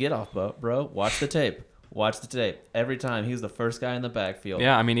 Yeah, the get off, bro. Watch the tape. Every time he was the first guy in the backfield.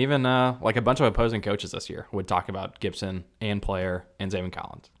 Yeah, even a bunch of opposing coaches this year would talk about Gibson and Player and Zayvon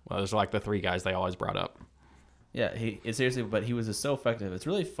Collins. Well, those are the 3 guys they always brought up. Yeah, but he was just so effective. It's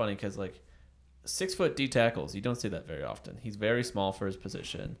really funny because 6-foot D tackles, you don't see that very often. He's very small for his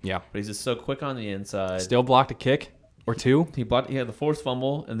position. Yeah. But he's just so quick on the inside. Still blocked a kick or 2. He had the forced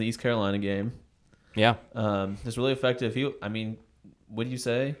fumble in the East Carolina game. Yeah. It's really effective. What do you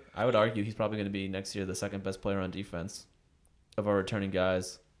say? I would argue he's probably going to be next year the second best player on defense of our returning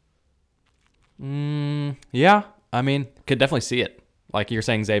guys. Yeah. Could definitely see it. You're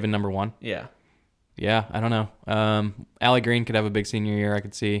saying Zayvon number 1. Yeah. Yeah, I don't know. Allie Green could have a big senior year, I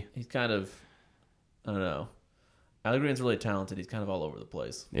could see. He's kind of, I don't know. Allie Green's really talented. He's kind of all over the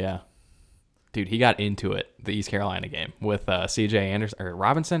place. Yeah. Dude, he got into it, the East Carolina game, with C.J. Anderson, or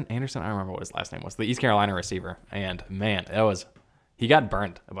Robinson? Anderson? I don't remember what his last name was. The East Carolina receiver. And, man, he got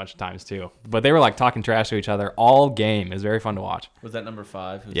burned a bunch of times, too. But they were, talking trash to each other all game. It was very fun to watch. Was that number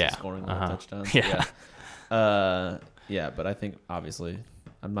 5 who's scoring all the touchdowns? Yeah. Yeah, but I think, obviously,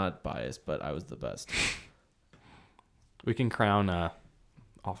 I'm not biased, but I was the best. We can crown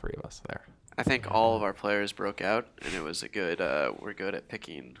all 3 of us there. I think all of our players broke out, and it was a good. We're good at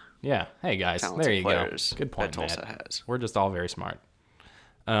picking. Yeah. Hey guys, there you go. Good point, that Tulsa Matt. has. We're just all very smart.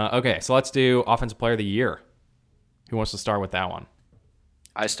 Okay, so let's do offensive player of the year. Who wants to start with that one?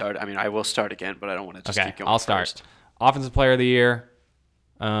 I will start again, but I don't want to just keep going. I'll start. First. Offensive player of the year.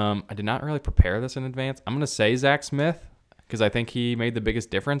 I did not really prepare this in advance. I'm going to say Zach Smith because I think he made the biggest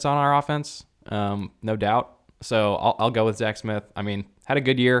difference on our offense, no doubt. So I'll go with Zach Smith. Had a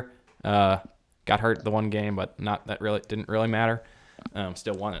good year. got hurt the one game, but didn't really matter.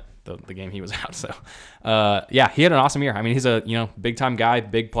 Still won it the game he was out. So, yeah, he had an awesome year. I mean, he's a big time guy,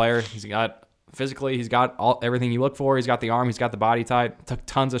 big player. He's got everything you look for. He's got the arm, he's got the body type. Took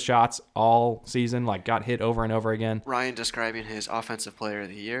tons of shots all season. Like got hit over and over again. Ryan describing his offensive player of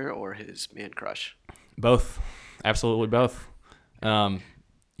the year or his man crush? Both, absolutely both.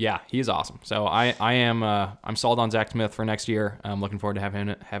 Yeah, he's awesome. So I'm sold on Zach Smith for next year. I'm looking forward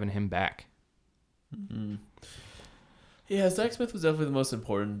to having him back. Mm-hmm. Yeah, Zach Smith was definitely the most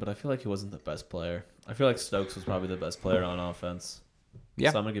important, but I feel like he wasn't the best player. I feel like Stokes was probably the best player on offense.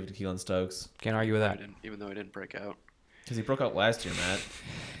 Yeah. So I'm going to give it to Keelan Stokes. Can't argue with that. Even though he didn't break out. Because he broke out last year, Matt.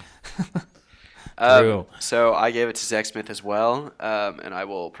 True. So I gave it to Zach Smith as well, and I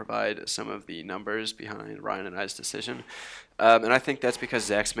will provide some of the numbers behind Ryan and I's decision. And I think that's because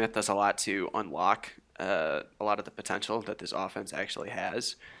Zach Smith does a lot to unlock a lot of the potential that this offense actually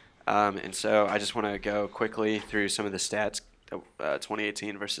has. And so I just want to go quickly through some of the stats,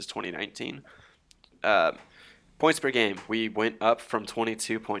 2018 versus 2019. Points per game, we went up from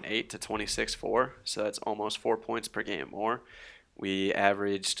 22.8 to 26.4, so that's almost 4 points per game more. We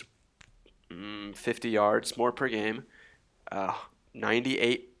averaged 50 yards more per game,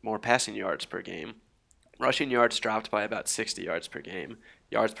 98 more passing yards per game. Rushing yards dropped by about 60 yards per game.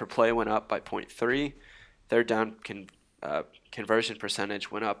 Yards per play went up by 0.3. Third down conversion percentage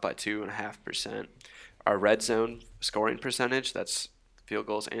went up by 2.5%. Our red zone scoring percentage, that's field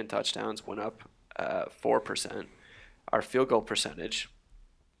goals and touchdowns, went up 4%. Our field goal percentage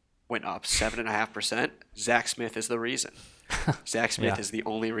went up 7.5%. Zach Smith is the reason. Zach Smith is the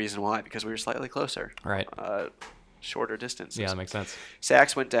only reason why, because we were slightly closer. Right. Shorter distances. Yeah, that makes sense.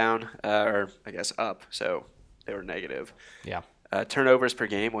 Sacks went down, or I guess up, so they were negative. Yeah. Turnovers per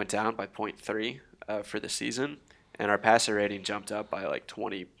game went down by 0.3 for the season, and our passer rating jumped up by like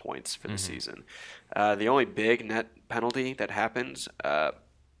 20 points for the season. The only big net penalty that happens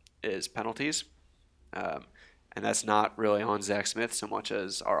is penalties, and that's not really on Zach Smith so much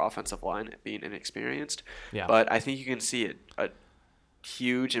as our offensive line being inexperienced. Yeah. But I think you can see a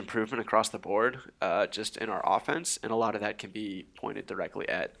huge improvement across the board just in our offense, and a lot of that can be pointed directly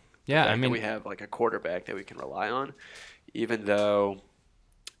at the fact that we have like a quarterback that we can rely on, even though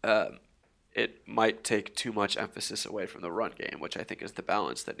it might take too much emphasis away from the run game, which I think is the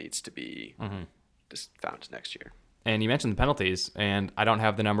balance that needs to be just found next year. And you mentioned the penalties, and I don't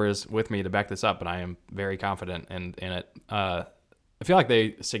have the numbers with me to back this up, but I am very confident in it. I feel like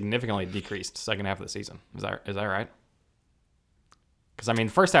they significantly decreased second half of the season. Is that right? Because, I mean,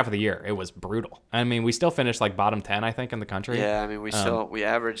 first half of the year, it was brutal. I mean, we still finished like bottom 10, I think, in the country. Yeah, I mean, we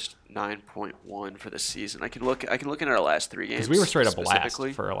averaged 9.1 for the season. I can look at our last 3 games. Because we were straight up last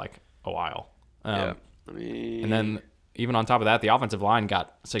for like a while. Yeah, I mean, and then even on top of that, the offensive line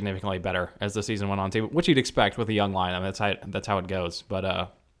got significantly better as the season went on too, which you'd expect with a young line. I mean, that's how it goes.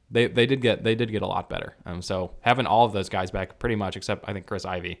 But they did get a lot better. So having all of those guys back, pretty much, except I think Chris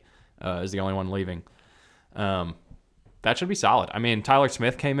Ivey is the only one leaving. That should be solid. I mean, Tyler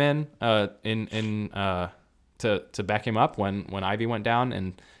Smith came in to back him up when Ivy went down,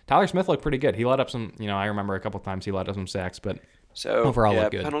 and Tyler Smith looked pretty good. He let up some, I remember a couple of times he let up some sacks, but overall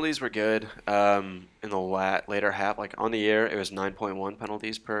looked good. Penalties were good in the later half. Like on the year, it was 9.1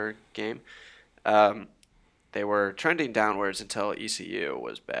 penalties per game. They were trending downwards until ECU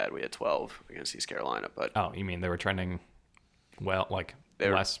was bad. We had 12 against East Carolina, but you mean they were trending well, like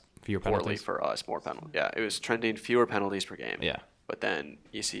fewer poorly penalties for us, more penalties. Yeah, it was trending fewer penalties per game. Yeah, but then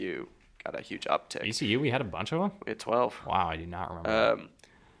ECU got a huge uptick. ECU, we had a bunch of them. We had 12. Wow, I do not remember.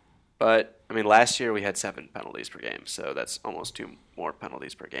 But I mean, last year we had 7 penalties per game, so that's almost 2 more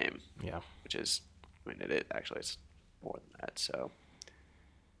penalties per game. Yeah, which is, I mean, it's more than that. So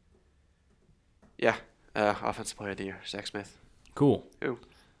yeah, offensive player of the year, Zach Smith. Cool. Ooh,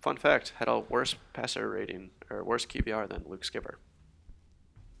 fun fact: had a worse passer rating or worse QBR than Luke Skipper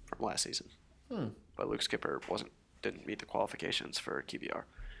from last season. But Luke Skipper didn't meet the qualifications for QBR.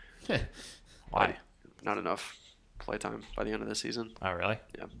 Why? Not enough playtime by the end of the season. Oh, really?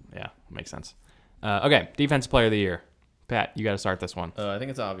 Yeah. Yeah, makes sense. Okay, defensive player of the year. Pat, you got to start this one. I think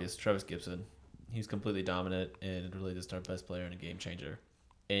it's obvious. Travis Gibson. He's completely dominant and really just our best player and a game changer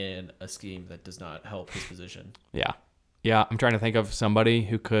in a scheme that does not help his position. Yeah. Yeah, I'm trying to think of somebody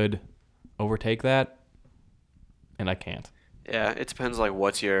who could overtake that, and I can't. Yeah, it depends, like,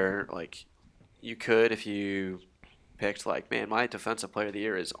 what's your, like, you could if you picked, like, man, my defensive player of the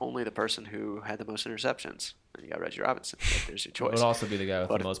year is only the person who had the most interceptions. And you got Reggie Robinson. Like, there's your choice. It would also be the guy with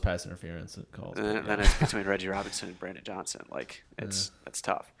the most pass interference calls. Then it's between Reggie Robinson and Brandon Johnson. Like, that's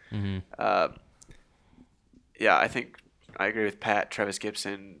tough. Mm-hmm. Yeah, I think I agree with Pat. Travis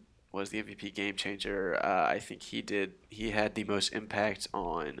Gibson was the MVP game changer. I think he had the most impact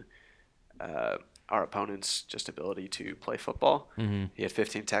on our opponent's just ability to play football. Mm-hmm. He had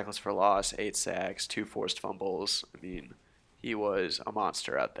 15 tackles for loss, 8 sacks, 2 forced fumbles. I mean, he was a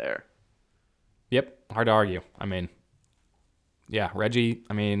monster out there. Yep, hard to argue. I mean, yeah, Reggie.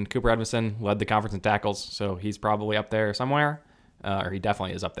 I mean, Cooper Edmondson led the conference in tackles, so he's probably up there somewhere. Or he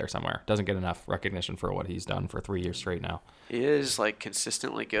definitely is up there somewhere. Doesn't get enough recognition for what he's done for 3 years straight now. He is like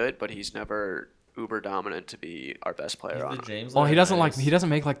consistently good, but he's never uber dominant to be our best player He's on. the James Well, he doesn't Laurinaitis.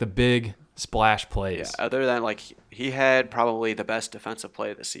 make like the big splash Yeah, plays. other than like he had probably the best defensive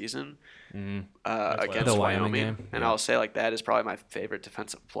play of the season against The Wyoming Wyoming, game, and yeah. I'll say like that is probably my favorite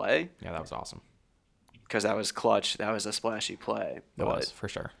defensive play Yeah, that was awesome. because that was clutch. That was a splashy play. It But was for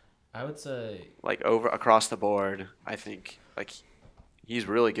sure. I would say like over across the board, I think like he's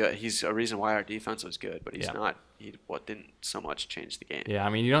really good. He's a reason why our defense was good, but he's Yeah. not. He what didn't so much change the game. Yeah, I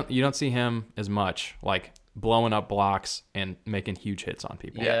mean, you don't see him as much like blowing up blocks and making huge hits on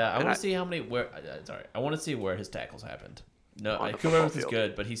people. yeah. I and want to see how many where. Sorry, I want to see where his tackles happened. No, On the Cooper football Evans is field.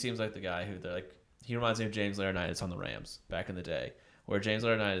 good, but he seems like the guy who they're like. He reminds me of James Laurinaitis on the Rams back in the day, where James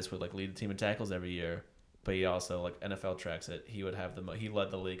Laurinaitis would like lead the team in tackles every year, but he also like NFL tracks it. He would have he led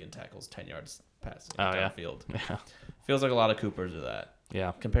the league in tackles 10 yards passing downfield. Yeah, Feels like a lot of Coopers do that.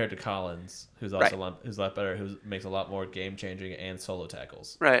 yeah. Compared to Collins, who's also Right. who's a lot better, who makes a lot more game changing and solo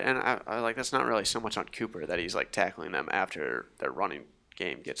tackles. Right, and I like that's not really so much on Cooper that he's like tackling them after their running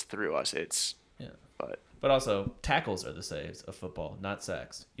game gets through us. It's Yeah. but Also, tackles are the saves of football, not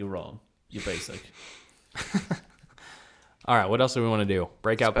sacks. You're wrong. You're basic. All right, what else do we want to do?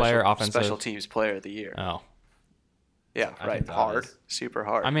 Breakout player, offensive. special teams player of the year. Oh, Yeah, I right. think that Hard, is. super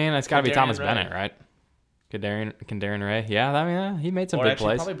hard. I mean, it's got to be Kadarian Thomas Ray. Bennett, right? Kadarian Ray. Yeah, I mean, he made some Or big actually,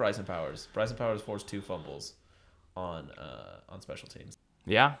 plays. probably Bryson Powers. Bryson Powers forced 2 fumbles on special teams.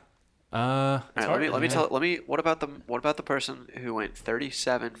 Yeah. All right, hard let to me. What about the person who went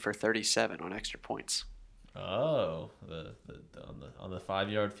 37 for 37 on extra points? Oh, on the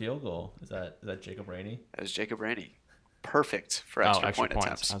 5-yard field goal. Is that Jacob Rainey? That was Jacob Rainey. Perfect for Oh, extra extra point points.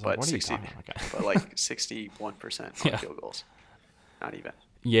 attempts, I was like, but what are you 60, talking about? Okay. but like 61% on Yeah. field goals. Not even.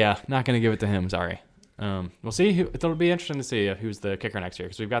 Yeah, not going to give it to him. Sorry. We'll see. It'll be interesting to see who's the kicker next year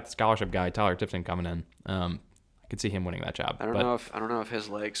because we've got the scholarship guy Tyler Tipton coming in. I could see him winning that job. I don't know if his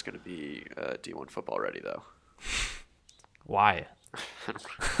leg's going to be D1 football ready though. Why?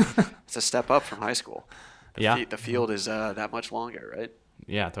 It's a step up from high school. Yeah. The field is that much longer, right?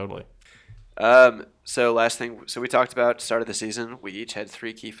 Yeah, totally. So last thing, so we talked about start of the season. We each had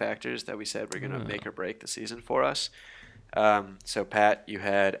 3 key factors that we said were going to make or break the season for us. So Pat, you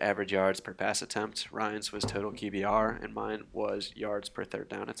had average yards per pass attempt. Ryan's was total QBR, and mine was yards per third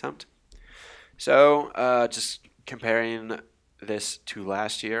down attempt. So just comparing this to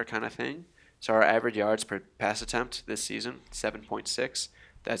last year kind of thing. So our average yards per pass attempt this season, 7.6.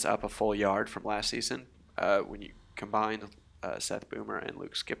 That's up a full yard from last season. When you combine Seth Boomer and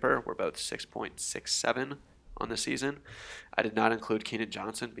Luke Skipper, we're both 6.67 on the season. I did not include Keenan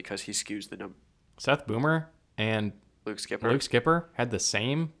Johnson because he skews the number. Seth Boomer and Luke Skipper. Luke Skipper had the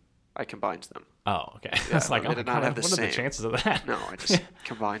same. I combined them. Oh, okay. Yeah, It's like, they oh, did my not God, have the what are the same. chances of that? No, I just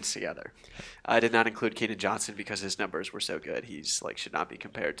combined together. I did not include Keenan Johnson because his numbers were so good. He's like should not be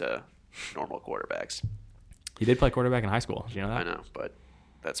compared to normal quarterbacks. He did play quarterback in high school. Did you know that? I know, but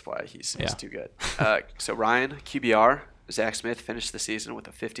that's why he's Yeah. too good. So Ryan, QBR, Zach Smith finished the season with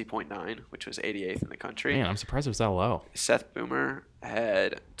a 50.9, which was 88th in the country. Man, I'm surprised it was that low. Seth Boomer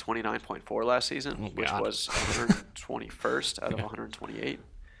had 29.4 last season, Oh, which God. was 121st out of 128.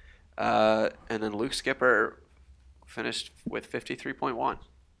 And then Luke Skipper finished with 53.1,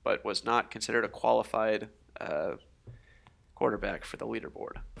 but was not considered a qualified quarterback for the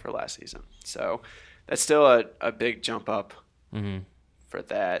leaderboard for last season. So that's still a big jump up Mm-hmm. for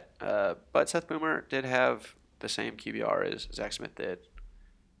that. But Seth Boomer did have the same QBR as Zach Smith did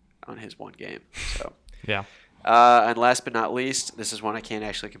on his one game. So, Yeah. and last but not least, this is one I can't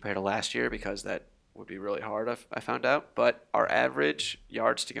actually compare to last year because that would be really hard, I found out. But our average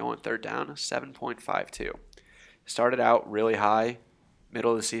yards to go on third down, 7.52. Started out really high,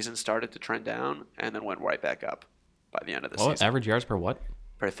 middle of the season started to trend down, and then went right back up by the end of the Well, season average yards per what?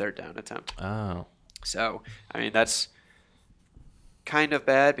 per third down attempt. Oh. So, I mean, that's kind of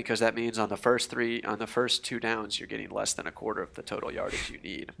bad because that means on the first 2 downs, you're getting less than a quarter of the total yardage you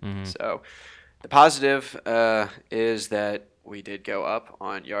need. Mm-hmm. So, the positive is that we did go up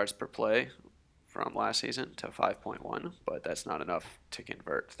on yards per play from last season to 5.1, but that's not enough to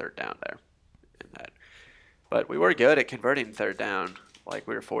convert third down there. In that, but we were good at converting third down. Like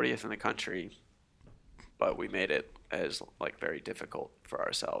we were 40th in the country, but we made it as like very difficult for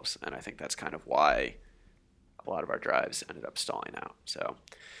ourselves, and I think that's kind of why a lot of our drives ended up stalling out. So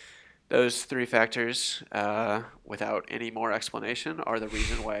those three factors, without any more explanation, are the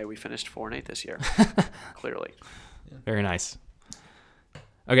reason why we finished 4-8 this year. Clearly. Very nice.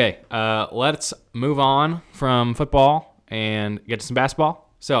 Okay, let's move on from football and get to some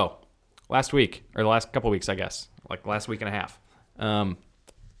basketball. So, last week, or the last couple weeks, I guess, like last week and a half,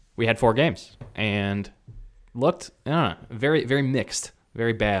 we had 4 games and looked, I don't know, very, very mixed,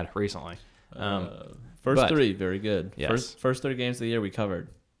 very bad recently. First 3, very good. Yes. First 3 games of the year we covered.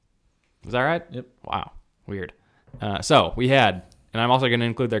 Was that right? Yep. Wow, weird. So, we had, and I'm also going to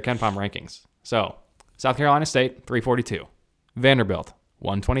include their KenPom rankings. So, South Carolina State, 342. Vanderbilt,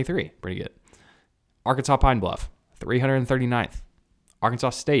 123. Pretty good. Arkansas Pine Bluff, 339th.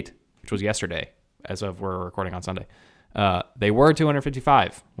 Arkansas State, which was yesterday, as of we're recording on Sunday. They were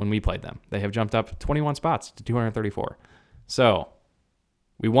 255 when we played them. They have jumped up 21 spots to 234. So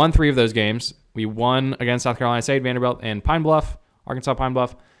we won 3 of those games. We won against South Carolina State, Vanderbilt, and Pine Bluff, Arkansas Pine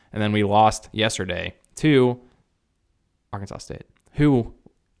Bluff. And then we lost yesterday to Arkansas State, who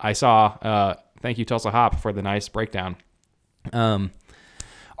I saw. Thank you, Tulsa Hop, for the nice breakdown.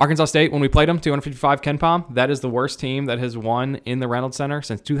 Arkansas State, when we played them, 255 KenPom. That is the worst team that has won in the Reynolds Center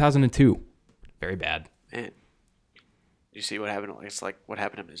since 2002. Very bad. Man, you see what happened? It's like what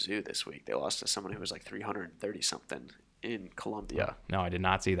happened to Mizzou this week. They lost to someone who was like 330 something in Columbia. No, I did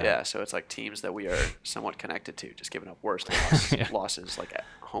not see that. Yeah, so it's like teams that we are somewhat connected to, just giving up worst losses, like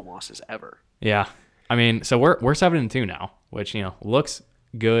home losses ever. Yeah, I mean, so we're 7-2 now, which looks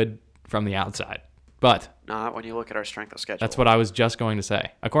good from the outside, but not when you look at our strength of schedule. That's what I was just going to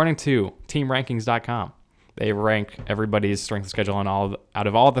say. According to TeamRankings.com, they rank everybody's strength of schedule on out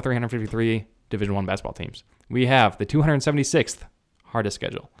of all the 353 Division I basketball teams. We have the 276th hardest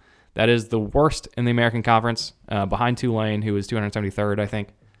schedule. That is the worst in the American Conference, behind Tulane, who is 273rd, I think.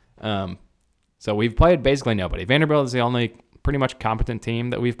 So we've played basically nobody. Vanderbilt is the only pretty much competent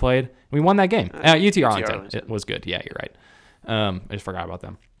team that we've played. We won that game. UT Arlington. It was good. Yeah, you're right. I just forgot about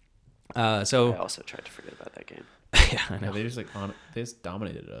them. So I also tried to forget about that game. Yeah, I know. Yeah, they just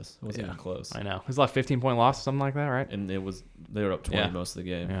dominated us. It wasn't even close. I know. It was like 15-point loss, something like that, right? And they were up 20 most of the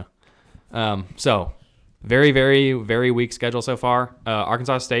game. Yeah. So very, very, very weak schedule so far.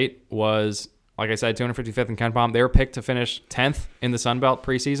 Arkansas State was, like I said, 255th in KenPom. They were picked to finish 10th in the Sun Belt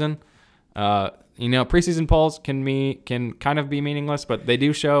preseason. Preseason polls can kind of be meaningless, but they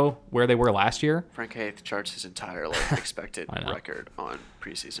do show where they were last year. Frank Haith charts his entire expected record on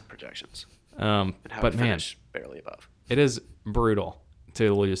preseason projections. And how but we finish barely above. It is brutal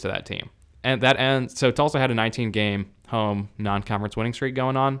to lose to that team. So Tulsa had a 19-game home non-conference winning streak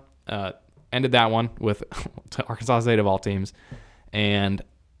going on. Ended that one with Arkansas State of all teams. And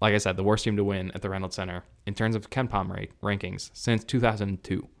like I said, the worst team to win at the Reynolds Center in terms of KenPom rankings since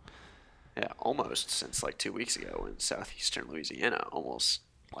 2002. Yeah, almost since like 2 weeks ago when Southeastern Louisiana almost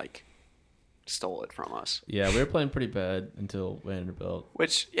stole it from us. Yeah, we were playing pretty bad until Vanderbilt.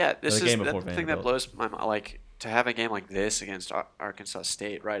 Which, this is the thing that blows my mind. Like, to have a game like this against Arkansas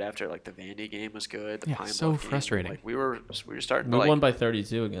State right after like the Vandy game was good. The Pine so Bluff frustrating. Game, like we were starting. We to, won by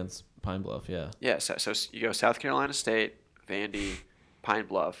 32 against Pine Bluff. Yeah. Yeah. So you go South Carolina State, Vandy, Pine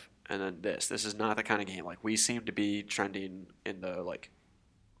Bluff, and then this. This is not the kind of game like we seem to be trending in the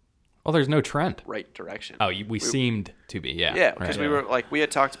Well, there's no trend. right direction. Oh, we seemed to be, yeah. Yeah, because right. we were we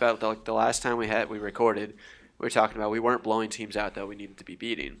had talked about the last time we recorded, we were talking about we weren't blowing teams out that we needed to be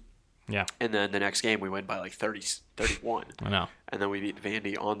beating. Yeah. And then the next game we win by 31. I know. And then we beat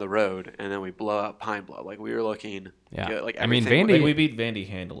Vandy on the road, and then we blow out Pine Bluff. Like we were looking good. Like I mean, Vandy, we beat Vandy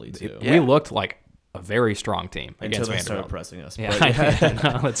handily too. We looked like a very strong team until against they Vanderbilt. started pressing us. Yeah,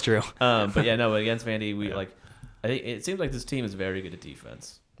 no, that's true. But against Vandy, I think it seems like this team is very good at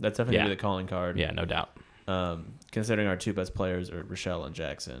defense. That's definitely gonna be the calling card. Yeah, no doubt. Considering our 2 best players are Rochelle and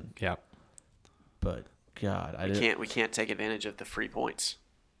Jackson. Yeah. But God, we can't take advantage of the free points.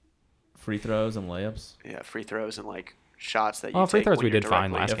 Free throws and layups. Yeah, free throws and shots that you. Well, free take throws when we you're did fine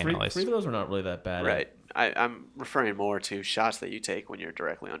directly- last game at least. Free throws were not really that bad. Right. I'm referring more to shots that you take when you're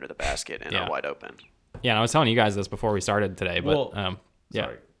directly under the basket and are wide open. Yeah, and I was telling you guys this before we started today, but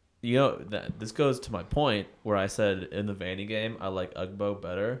Sorry. This goes to my point where I said in the Vandy game I like Ugbo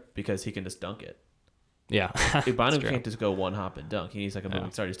better because he can just dunk it. Yeah. Ibanu can't just go one hop and dunk. He needs a moving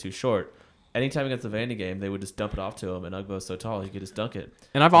start. He's too short. Anytime against the Vandy game, they would just dump it off to him, and Ugbo's so tall he could just dunk it.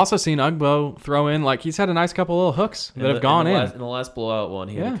 And I've also seen Ugbo throw in he's had a nice couple little hooks that have gone in. In the last blowout one,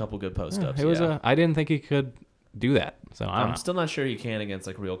 he had a couple good post ups. It was I didn't think he could do that, so I'm still not sure he can against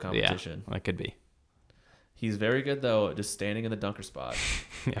real competition. Yeah, that could be. He's very good though, at just standing in the dunker spot.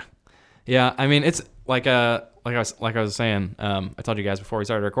 Yeah. Yeah, I mean it's like I was saying. I told you guys before we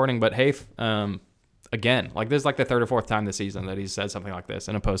started recording, but Haith, again, like this is like the third or fourth time this season that he's said something like this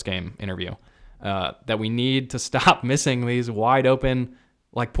in a post game interview. That we need to stop missing these wide open,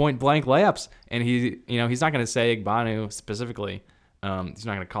 like point blank layups. And he's not going to say Igbanu specifically. He's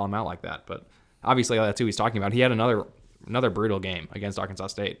not going to call him out like that. But obviously that's who he's talking about. He had another brutal game against Arkansas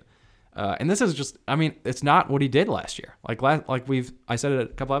State. And this is just, I mean, it's not what he did last year. I said it a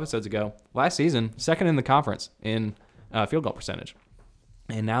couple episodes ago. Last season, second in the conference in field goal percentage.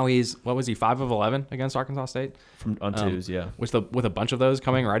 And now he's, 5 of 11 against Arkansas State? On twos, yeah. With a bunch of those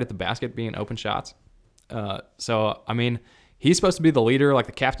coming right at the basket being open shots. So, I mean, he's supposed to be the leader, like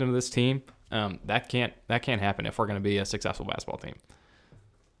the captain of this team. That can't happen if we're going to be a successful basketball team.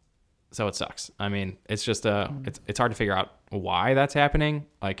 So it sucks. I mean, it's just it's hard to figure out why that's happening.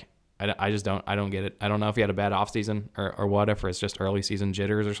 Like, I just don't get it. I don't know if he had a bad offseason or what, if it's just early season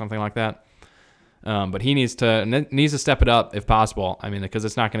jitters or something like that. But he needs to step it up if possible. I mean, because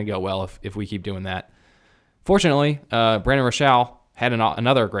it's not going to go well if we keep doing that. Fortunately, Brandon Rochelle had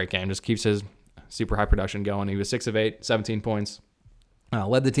another great game. Just keeps his super high production going. He was 6 of 8, 17 points.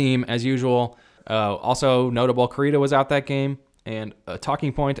 Led the team as usual. Also notable, Karita was out that game. And a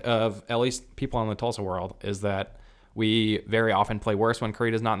talking point of at least people in the Tulsa world is that we very often play worse when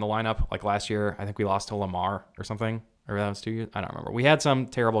Karita's not in the lineup. Like last year, I think we lost to Lamar or something. Or that was 2 years. I don't remember. We had some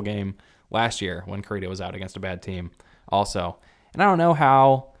terrible game last year when Karita was out against a bad team also. And I don't know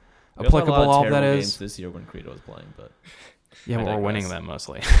how applicable all that is. Games this year when Karita was playing, but yeah, but we're winning them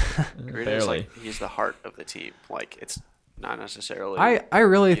mostly. Karita's like, he's the heart of the team. Like, it's not necessarily. I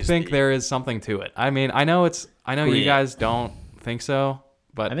really think there is something to it. I mean, I know you guys don't think so,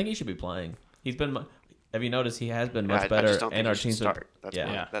 but I think he should be playing. He's been. Have you noticed he has been much better, and our team's been.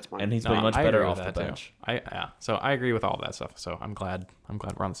 That's my. And he's been much better off the bench. So I agree with all of that stuff. So I'm glad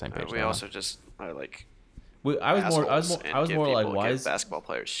we're on the same page. We also just are like. I was more like, why is basketball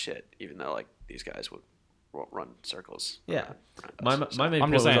players shit? Even though like these guys would run circles. Yeah. My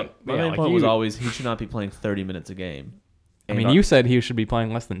main point was always he should not be playing 30 minutes a game. I mean, you said he should be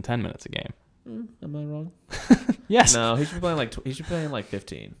playing less than 10 minutes a game. Am I wrong? Yes. No, he should be playing like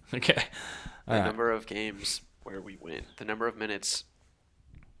 15. Okay. The number of games where we win, the number of minutes.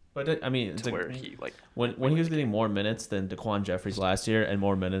 But I mean, where he like when he was getting more minutes than Daquan Jeffries last year and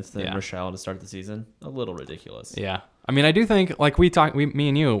more minutes than Rochelle to start the season, a little ridiculous. Yeah, I mean, I do think like me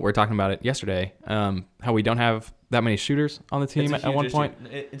and you were talking about it yesterday. How we don't have that many shooters on the team at one point.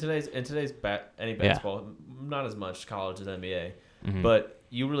 In today's any basketball, not as much college as NBA, but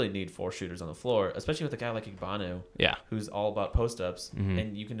you really need 4 shooters on the floor, especially with a guy like Igbanu, who's all about post ups,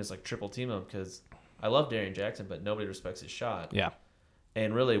 and you can just like triple team him because I love Darian Jackson, but nobody respects his shot. Yeah.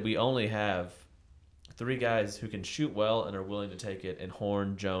 And really, we only have 3 guys who can shoot well and are willing to take it in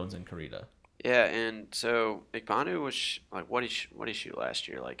Horn, Jones, and Karita. Yeah, and so Igbanu was like, what did he shoot last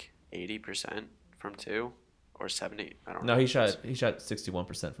year? Like 80% from 2 or 70? I don't know. No, he shot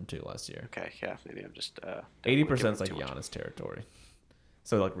 61% from 2 last year. Okay, yeah, maybe I'm just 80% is like Giannis territory.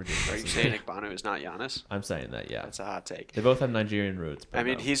 So like ridiculous. Are you saying Igbanu is not Giannis? I'm saying that, yeah. That's a hot take. They both have Nigerian roots. I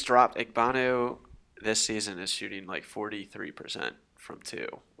mean, he's dropped. Igbanu this season is shooting like 43% from 2,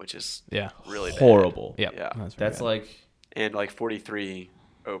 which is really horrible. Bad. Yeah, that's like and like 43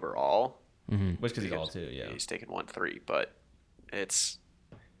 overall. Which because he's all 2, yeah. He's taken 1-3, but it's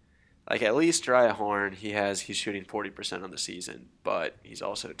like at least Dry Horn. He's shooting 40% on the season, but he's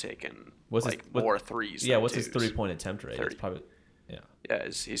also taken more threes. Yeah, what's his 3-point attempt rate? 30. It's probably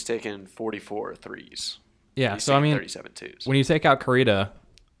he's taken 44 threes. Yeah, he's so I mean, 37 twos. When you take out Karita,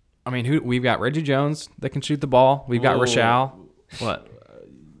 I mean, we've got Reggie Jones that can shoot the ball. We've got Rochelle. What?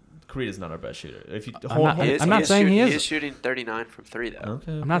 Karita's not our best shooter. I'm not saying he is. He is shooting 39 from 3 though.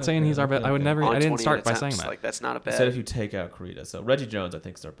 Okay, I'm not saying he's our best. I would never. I didn't start by saying that. Like that's not a bad. Instead, if you take out Karita, so Reggie Jones, I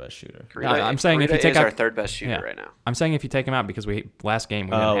think is our best shooter. I'm saying Karita if you take is out our 3rd best shooter right now. I'm saying if you take him out because last game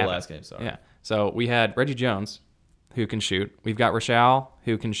we didn't have last game, sorry. Yeah. So we had Reggie Jones, who can shoot. We've got Rochelle,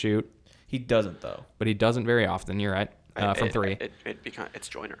 who can shoot. He doesn't though. But he doesn't very often. You're right. From 3. It's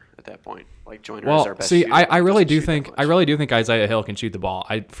Joyner at that point. Like Joyner is our best see, shooter. I really do think Isaiah Hill can shoot the ball.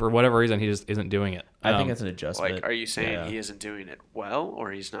 For whatever reason, he just isn't doing it. I think it's an adjustment. Like, are you saying he isn't doing it well,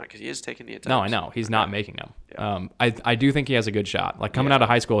 or he's not? Because he is taking the attempts. No, I know he's not making them. Yeah. I do think he has a good shot. Like coming out of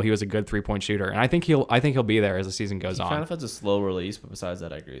high school, he was a good 3-point shooter, and I think he'll be there as the season goes on. He kind of has a slow release, but besides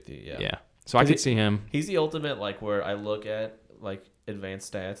that, I agree with you. Yeah. Yeah. So I could see him. He's the ultimate like where I look at like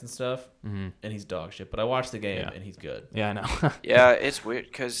advanced stats and stuff, and he's dog shit. But I watch the game and he's good. Yeah, I know. Yeah, it's weird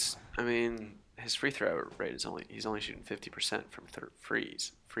because I mean his free throw rate is he's only shooting 50% from free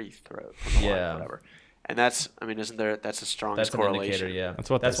throw. From the line, whatever. And that's the strongest That's an correlation. indicator, yeah. That's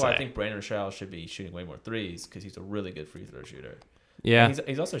what That's they why say. I think Brandon Rochelle should be shooting way more threes because he's a really good free throw shooter. Yeah. And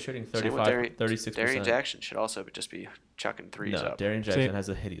he's also shooting Same with 36%. Darian Jackson should also just be chucking threes No, up. Darian Jackson has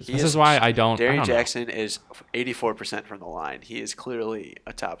a hideous. He This is why I don't. Darian I don't know. Jackson is 84% from the line. He is clearly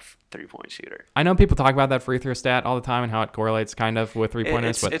a top 3-point shooter. I know people talk about that free throw stat all the time and how it correlates kind of with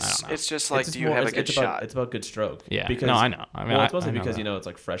 3-pointers, but I don't know. It's just like, do you have a good shot? It's about good stroke. Yeah. Because, No, I know. I mean, it's mostly I know because that. it's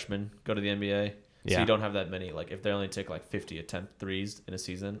like freshmen go to the NBA, so Yeah. you don't have that many. Like if they only take like 50 attempt threes in a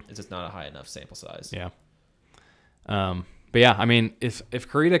season, it's just not a high enough sample size. Yeah. But yeah, I mean, if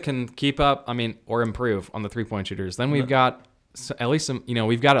Karita can keep up, I mean, or improve on the 3-point shooters, then we've got at least some.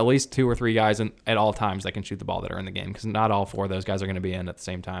 We've got at least 2 or 3 guys at all times that can shoot the ball that are in the game because not all 4 of those guys are going to be in at the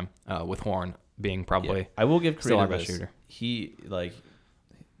same time. With Horn being probably I will give still our Karita best this. shooter.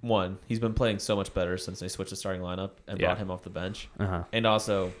 He's been playing so much better since they switched the starting lineup and brought him off the bench. Uh-huh. And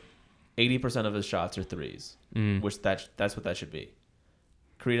also, 80% of his shots are threes, which that's what that should be.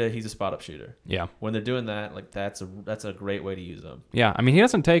 Karita, he's a spot up shooter. Yeah. When they're doing that, like that's a great way to use them. Yeah. I mean, he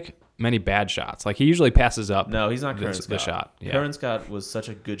doesn't take many bad shots. Like he usually passes up. No, he's not Kern the Scott. shot. Yeah. Kern Scott was such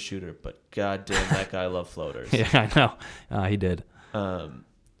a good shooter, but goddamn, that guy loved floaters. Yeah, I know. He did.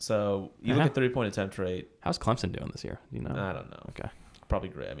 So you look at 3-point attempt rate. How's Clemson doing this year? Do you know? I don't know. Okay. Probably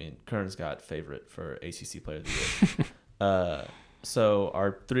great. I mean, Kern Scott favorite for ACC Player of the Year. So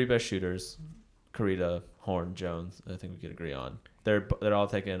our 3 best shooters, Karita, Horn, Jones, I think we could agree on. They're all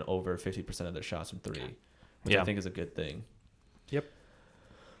taking over 50% of their shots from 3, which I think is a good thing. Yep.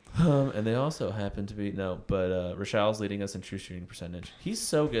 And they also happen to be Rochelle's leading us in true shooting percentage. He's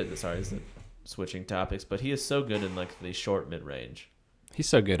so good. Sorry, this is switching topics, but he is so good in like the short mid range. He's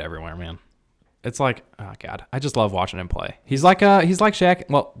so good everywhere, man. It's like, oh god, I just love watching him play. He's like Shaq.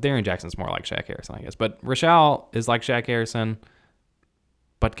 Well, Darian Jackson's more like Shaq Harrison, I guess, but Rochelle is like Shaq Harrison,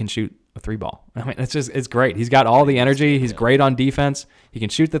 but can shoot a 3 ball. I mean, it's great. He's got all the energy. He's great on defense. He can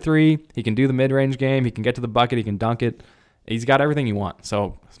shoot the 3. He can do the mid range game. He can get to the bucket. He can dunk it. He's got everything you want.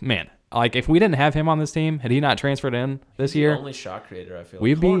 So, man, like if we didn't have him on this team, had he not transferred in this year, the only shot creator I feel like.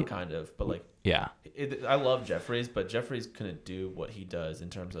 we'd be Horn kind of, but like yeah. I love Jeffries, but Jeffries couldn't do what he does in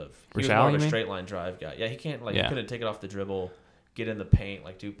terms of he was Rochelle, more you of a mean? straight line drive guy. Yeah, he can't he Yeah. couldn't take it off the dribble, get in the paint,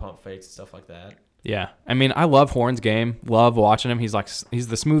 like do pump fakes and stuff like that. Yeah. I mean, I love Horn's game. Love watching him. He's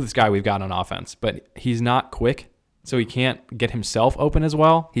the smoothest guy we've got on offense, but he's not quick, so he can't get himself open as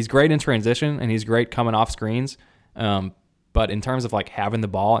well. He's great in transition and he's great coming off screens. But in terms of like having the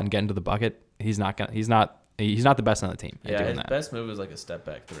ball and getting to the bucket, he's not the best on the team at Yeah, doing his that. best move is like a step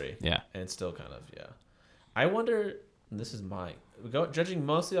back 3. Yeah. And it's still kind of I wonder. This is judging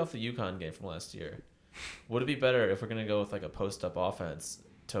mostly off the UConn game from last year. Would it be better if we're gonna go with like a post up offense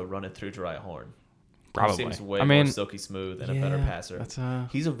to run it through Jariah Horn? Probably. He seems way I mean, more silky smooth and a better passer.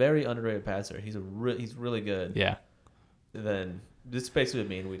 He's a very underrated passer. He's really good. Yeah. Then this basically would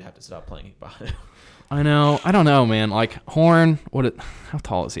mean we'd have to stop playing behind him. I know. I don't know, man. Like Horn, how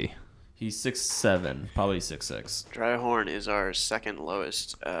tall is he? He's 6'7", probably 6'6". Dry Horn is our second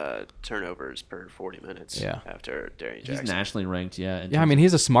lowest turnovers per 40 minutes. Yeah. After Darian He's Jackson. nationally ranked, yeah. Yeah, I mean,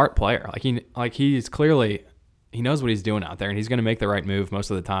 he's a smart player. He's clearly he knows what he's doing out there, and he's going to make the right move most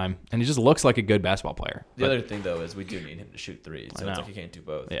of the time. And he just looks like a good basketball player. The other thing though is we do need him to shoot threes, so I it's know. like he can't do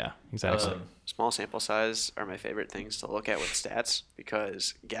both. Yeah, exactly. Small sample size are my favorite things to look at with stats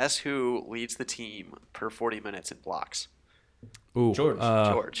because guess who leads the team per 40 minutes in blocks? Ooh, George.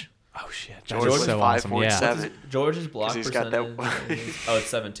 George. Oh shit, George that's was so awesome. Yeah. 5.7. George's block 'Cause he's got that percentage. It's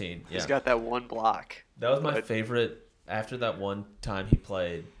 17. Yeah. He's got that one block. That was my But- favorite. After that one time he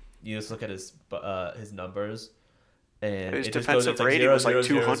played, you just look at his numbers, and His it just defensive goes, it's like rating 0, was like 0,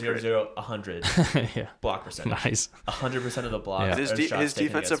 0, 200. 0, 100 Yeah, block percentage. nice. 100% of the blocks. Yeah. His, are de- shots his taken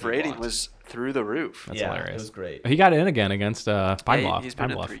defensive against three rating blocks. was through the roof. That's yeah, hilarious. it was great. He got in again against Pine Bluff. He's been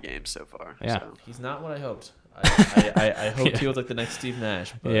Pine in Bluff. 3 games so far. Yeah. So. He's not what I hoped. I hoped Yeah. he was like the next Steve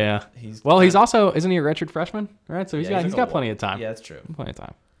Nash. But Yeah. He's He's also isn't he a redshirt freshman? Right. So he's like got a plenty wa- of time. Yeah, that's true. Plenty of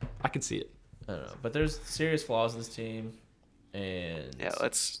time. I can see it. I don't know, but there's serious flaws in this team, and Yeah,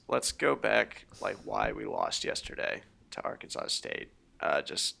 let's go back like why we lost yesterday to Arkansas State.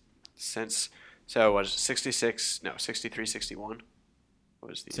 Just since so was 63-61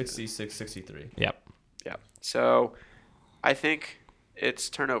 was the 66-63. Yep. Yeah. So I think its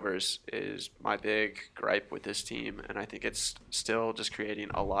turnovers is my big gripe with this team, and I think it's still just creating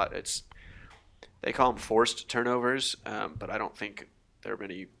a lot. They call them forced turnovers, but I don't think they're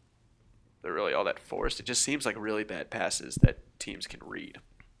really all that forced. It just seems like really bad passes that teams can read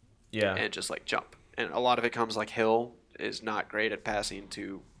Yeah, and just like jump. And a lot of it comes like Hill is not great at passing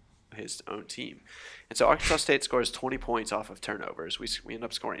to his own team. And so Arkansas State scores 20 points off of turnovers. We end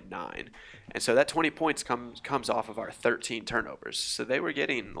up scoring 9. And so that 20 points comes off of our 13 turnovers. So they were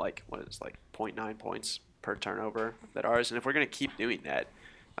getting like 0.9 points per turnover that ours. And if we're going to keep doing that,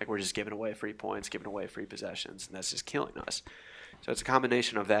 like we're just giving away free points, giving away free possessions, and that's just killing us. So it's a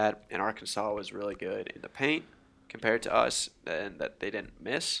combination of that, and Arkansas was really good in the paint compared to us, and that they didn't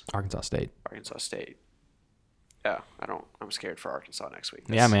miss. Arkansas State. Yeah, I'm scared for Arkansas next week.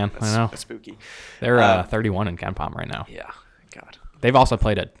 Yeah, man, I know. That's spooky. They're 31 in Ken Palm right now. Yeah, God. They've also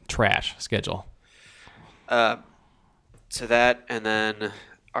played a trash schedule. So that, and then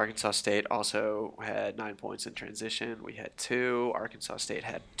Arkansas State also had 9 points in transition. We had 2. Arkansas State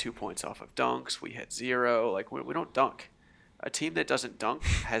had 2 points off of dunks. We had 0. Like, we don't dunk. A team that doesn't dunk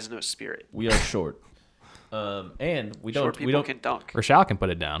has no spirit. We are short. And we don't. Short people can dunk. Rochelle can put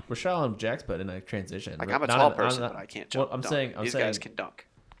it down. Rochelle and Jax put in a transition. Like, I'm a tall person, but I can't jump. Well, I'm dunk. saying These guys can dunk.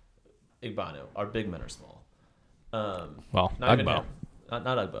 Igbanu, our big men are small. Well, not even Ugbo. him.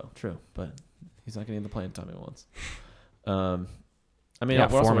 Not Ugbo, true, but he's not getting the playing time he wants. I mean, Yeah,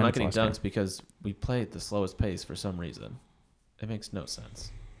 we're 4 not minutes getting last dunks game. because we play at the slowest pace for some reason. It makes no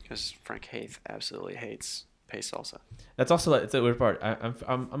sense. Because Frank Haith absolutely hates pace salsa. That's also it's a weird part.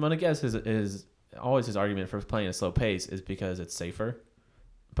 I'm gonna guess his argument for playing a slow pace is because it's safer,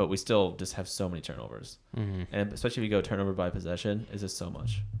 but we still just have so many turnovers, and especially if you go turnover by possession, is just so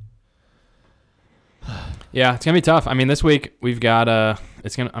much. Yeah, it's gonna be tough. I mean, this week we've got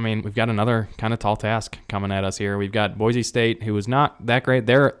we've got another kind of tall task coming at us here. We've got Boise State, who is not that great.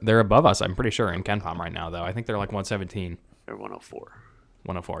 They're above us, I'm pretty sure, in Ken Palm right now, though. I think they're like 117. They're 104.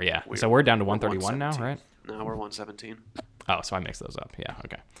 104, yeah. So we're down to 131 now, 117. right? No, we're 117. Oh, so I mixed those up. Yeah,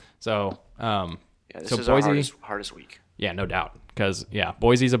 okay. So, Yeah, this so is Boise, our hardest week. yeah, no doubt, because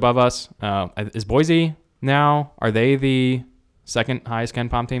Boise's above us. Is Boise now? Are they the second highest Ken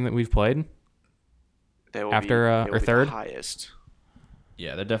Palm team that we've played? They will After, be, they will or be third? The highest.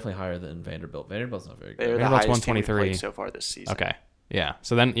 Yeah, they're definitely higher than Vanderbilt. Vanderbilt's not very good. They're the Vanderbilt's highest team we've 123. played so far this season. Okay, yeah.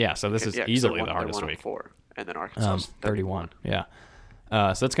 So this is easily the hardest week. 104, and then Arkansas 31. Yeah.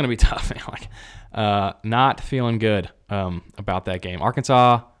 So it's going to be tough. Not feeling good about that game.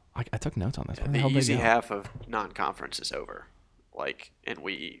 Arkansas, I took notes on this. Where the hell The did easy they go? half of non-conference is over. And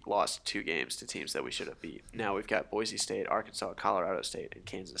we lost 2 games to teams that we should have beat. Now we've got Boise State, Arkansas, Colorado State, and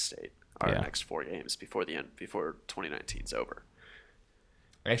Kansas State. Our next 4 games before 2019's over.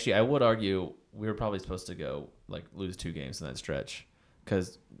 Actually, I would argue we were probably supposed to lose 2 games in that stretch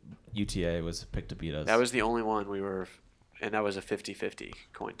because UTA was picked to beat us. That was the only one and that was a 50-50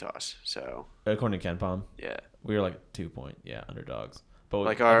 coin toss. So according to Ken Palm. yeah, We were 2-point underdogs.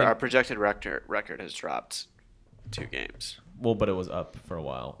 But our projected record has dropped 2 games. Well, but it was up for a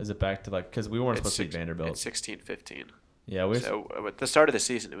while. Is it back to because we weren't supposed to beat Vanderbilt? It's 16-15. Yeah, So at the start of the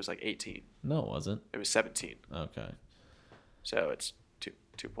season, it was 18. No, it wasn't. It was 17. Okay. So it's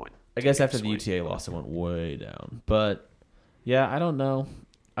 2 point. I guess after swing. the UTA loss, it went way down. But yeah, I don't know.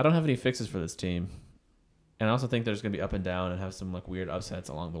 I don't have any fixes for this team, and I also think there's gonna be up and down and have some weird upsets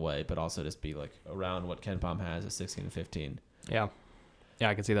along the way, but also just be around what Ken Palm has at 16 and 15. Yeah,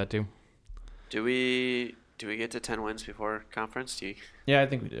 I can see that too. Do we get to 10 wins before conference? Yeah, I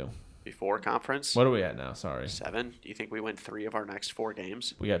think we do. Before conference? What are we at now? Sorry. 7. Do you think we win 3 of our next 4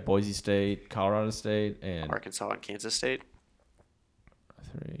 games? We got Boise State, Colorado State, and Arkansas and Kansas State?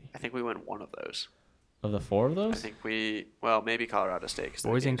 3 I think we win 1 of those. of the 4 of those. I think maybe Colorado State. 'Cause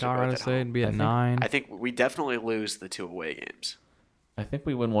their Boise and games are both Colorado at State home. would be at I think- 9. I think we definitely lose the 2 away games. I think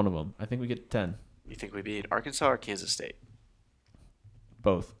we win one of them. I think we get 10. You think we beat Arkansas or Kansas State?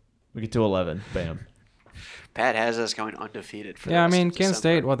 Both. We get to 11. Bam. Pat has us going undefeated for the Yeah, I rest mean, of Kansas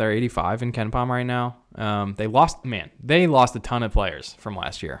December. State, they're 85 in Ken Palm right now. They lost a ton of players from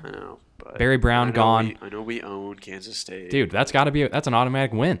last year. I know, but Barry Brown I know gone. I know we own Kansas State. Dude, that's an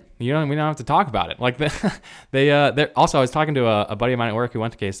automatic win. We don't have to talk about it. They're also, I was talking to a buddy of mine at work who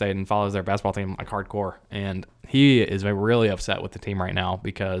went to K-State and follows their basketball team hardcore, and he is really upset with the team right now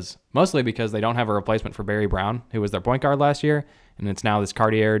mostly because they don't have a replacement for Barry Brown, who was their point guard last year, and it's now this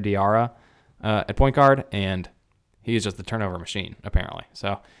Cartier Diarra at point guard, and he's just the turnover machine, apparently.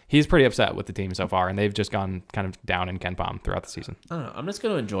 So he's pretty upset with the team so far, and they've just gone kind of down in Ken Palm throughout the season. I don't know. I'm just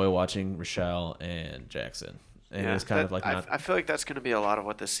going to enjoy watching Rochelle and Jackson. And it's kind of I feel like that's going to be a lot of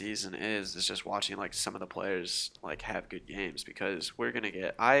what this season is just watching some of the players have good games, because we're going to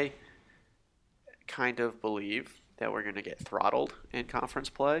get. I kind of believe that we're going to get throttled in conference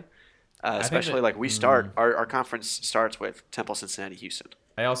play, especially we start our conference starts with Temple, Cincinnati, Houston.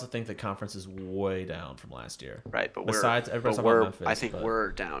 I also think the conference is way down from last year. Right, but Besides, everybody's talking about Memphis, I think but-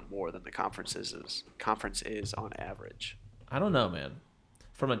 we're down more than the conference is on average. I don't know, man.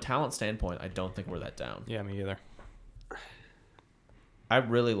 from a talent standpoint, I don't think we're that down. Yeah, me either. I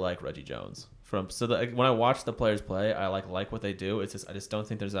really like Reggie Jones. When I watch the players play, I like what they do. It's just I just don't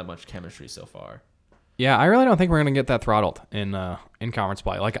think there's that much chemistry so far. Yeah, I really don't think we're gonna get that throttled in conference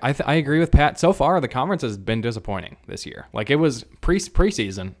play. Like I agree with Pat. So far, the conference has been disappointing this year. Like it was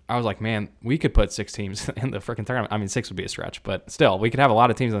preseason. I was like, man, we could put 6 teams in the freaking tournament. I mean, 6 would be a stretch, but still, we could have a lot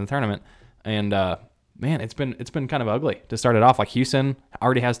of teams in the tournament. And man, it's been kind of ugly to start it off. Like Houston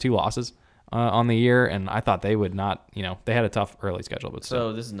already has 2 losses on the year, and I thought they would not. They had a tough early schedule, but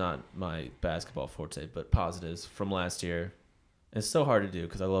so this is not my basketball forte, but positives from last year. It's so hard to do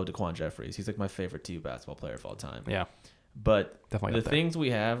because I love DeQuan Jeffries. He's like my favorite TU basketball player of all time. Yeah, but definitely the things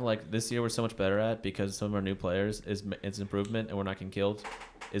we have like this year we're so much better at because some of our new players it's improvement and we're not getting killed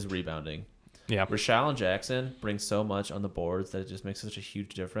is rebounding. Yeah, Rashal and Jackson bring so much on the boards that it just makes such a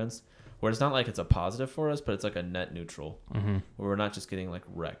huge difference. Where it's not like it's a positive for us, but it's like a net neutral. Mm-hmm. Where we're not just getting like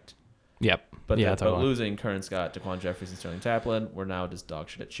wrecked. Yep. But totally. losing Curran Scott, DeQuan Jeffries, and Sterling Taplin, we're now just dog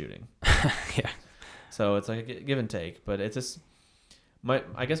shit at shooting. Yeah. So it's like a give and take, but it's just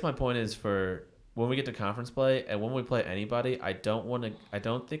I guess my point is for when we get to conference play and when we play anybody, I don't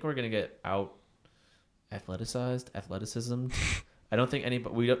think we're gonna get out athleticism. I don't think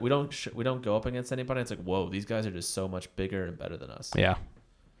anybody we don't go up against anybody. It's like whoa, these guys are just so much bigger and better than us. Yeah.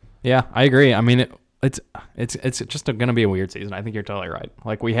 Yeah, I agree. I mean, it's just going to be a weird season. I think you're totally right.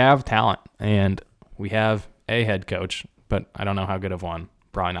 Like we have talent and we have a head coach, but I don't know how good of one.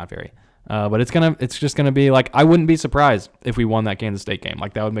 Probably not very. But it's just gonna be like I wouldn't be surprised if we won that Kansas State game.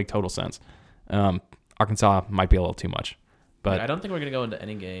 Like that would make total sense. Arkansas might be a little too much, but I don't think we're gonna go into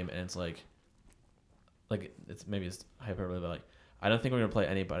any game and it's like it's hyperbole, but like I don't think we're gonna play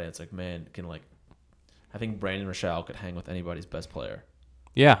anybody. It's like man I think Brandon Rashal could hang with anybody's best player.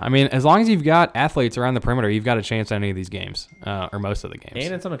 Yeah, I mean, as long as you've got athletes around the perimeter, you've got a chance at any of these games, or most of the games.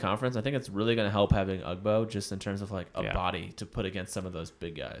 And in some conference, I think it's really going to help having Ugbo just in terms of like a Yeah. body to put against some of those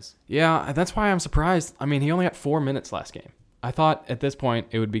big guys. Yeah, that's why I'm surprised. I mean, he only got 4 minutes last game. I thought at this point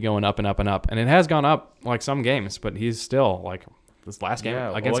it would be going up and up and up, and it has gone up like some games, but he's still like this last game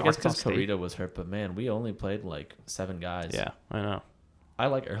against I guess Arkansas because State. Carita was hurt, but man, we only played like 7 guys. Yeah, I know. I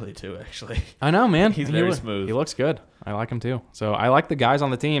like Early too, actually. I know, man. He's He very loo- smooth. He looks good. I like him too. So I like the guys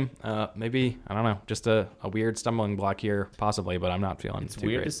on the team. Maybe, I don't know, just a weird stumbling block here, possibly, but I'm not feeling It's too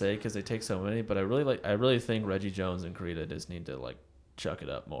weird great. to say because they take so many, but I really think Reggie Jones and Carita just need to like chuck it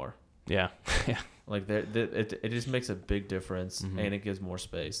up more. Yeah. Yeah. Like it just makes a big difference, Mhm. and it gives more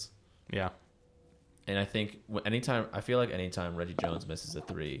space. Yeah. And I think anytime Reggie Jones misses a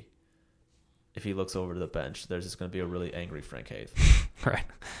 3, if he looks over to the bench, there's just going to be a really angry Frank Haith. Right.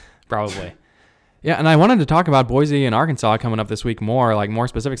 Probably. Yeah, and I wanted to talk about Boise and Arkansas coming up this week more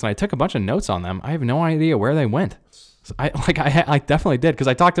specifics, and I took a bunch of notes on them. I have no idea where they went. So I definitely did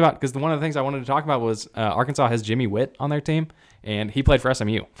because one of the things I wanted to talk about was Arkansas has Jimmy Witt on their team, and he played for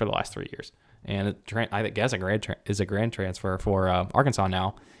SMU for the last 3 years, and I guess is a grand transfer for Arkansas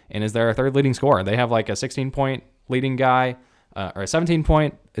now, and is their third leading scorer. They have like a 16-point leading guy. Or a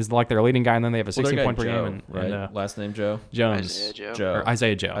 17-point is like their leading guy, and then they have a 16-point per Joe, game. right? And Last name Joe. Jones. Isaiah Joe. Or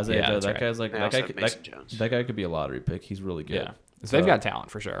Isaiah Joe. Isaiah Yeah, Joe. that's That right. guy's like They that also guy. have Mason Jones. That guy could be a lottery pick. He's really good. Yeah. So they've got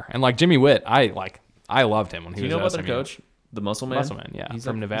talent for sure. And like Jimmy Witt, I loved him when he Do you was know at about their SMU. coach, the Muscle Man? Muscle Man, yeah, he's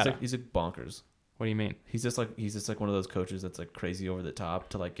from Nevada. He's like bonkers. What do you mean? He's just like one of those coaches that's like crazy over the top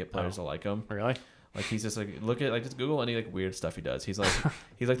to like get players to like him. Really? Like he's just like just Google any like weird stuff he does. He's like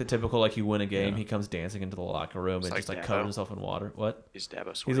the typical like you win a game, Yeah. he comes dancing into the locker room and like just like Dabo. covering himself in water. What? He's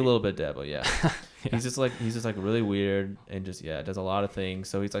Dabo He's a little bit Dabo, yeah. Yeah. He's just like really weird and just does a lot of things.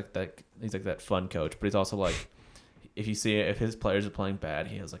 So he's like that fun coach, but he's also like if his players are playing bad,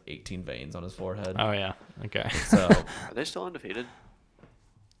 he has like 18 veins on his forehead. Oh yeah. Okay. So Are they still undefeated?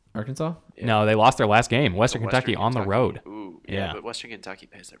 Arkansas? Yeah. No, they lost their last game. Western Western Kentucky on the road. Ooh, Yeah. But Western Kentucky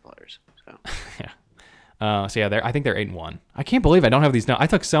pays their players. So Yeah. I think they're 8-1. I can't believe I don't have these notes. I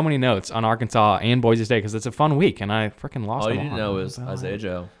took so many notes on Arkansas and Boise State because it's a fun week, and I freaking lost All them you need to know is Oh, Isaiah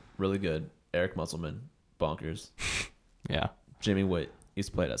Joe, really good. Eric Musselman, bonkers. Yeah. Jimmy Witt, he's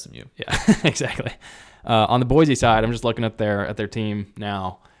played SMU. Yeah. Exactly. On the Boise side, I'm just looking at their team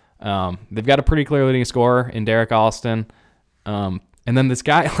now. They've got a pretty clear leading scorer in Derek Alston. And then this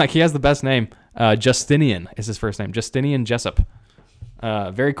guy, like he has the best name. Justinian is his first name. Justinian Jessup.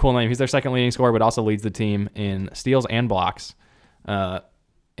 Very cool name. He's their second leading scorer, but also leads the team in steals and blocks.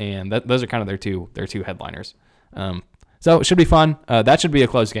 And those are kind of their two headliners. So it should be fun. That should be a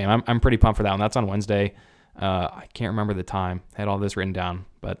close game. I'm pretty pumped for that one. That's on Wednesday. I can't remember the time. I had all this written down,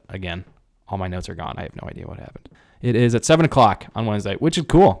 but again, all my notes are gone. I have no idea what happened. It is at 7:00 on Wednesday, which is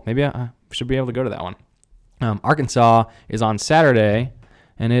cool. Maybe I should be able to go to that one. Arkansas is on Saturday,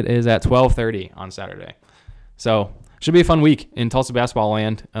 and it is at 12:30 on Saturday. So should be a fun week in Tulsa basketball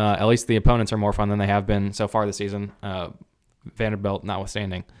land. At least the opponents are more fun than they have been so far this season, Vanderbilt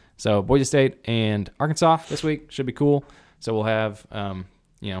notwithstanding. So Boise State and Arkansas this week should be cool. So we'll have,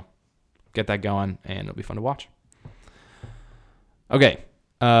 get that going, and it'll be fun to watch. Okay,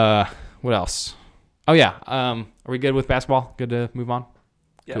 what else? Oh, yeah. Are we good with basketball? Good to move on?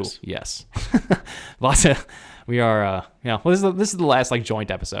 Yes. Cool. Yes. Lots of... We are, well, this is the last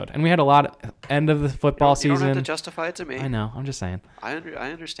joint episode, and we had a lot end of the football season. You don't have to justify it to me. I know. I'm just saying. I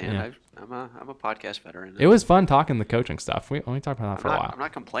understand. Yeah. I'm a podcast veteran. It was fun talking the coaching stuff. We talked about that for a while. I'm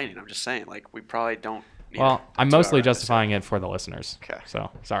not complaining. I'm just saying, we probably don't. Well, I'm mostly justifying it for the listeners. Okay. So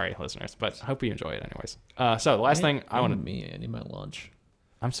sorry, listeners, but I hope you enjoy it anyways. So the last thing I want to. I need my lunch.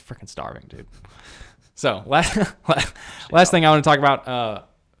 I'm freaking starving, dude. So last thing I want to talk about.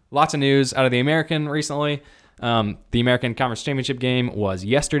 Lots of news out of the American recently. The American Conference Championship game was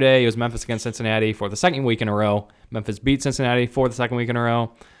yesterday. It was Memphis against Cincinnati for the second week in a row. Memphis beat Cincinnati for the second week in a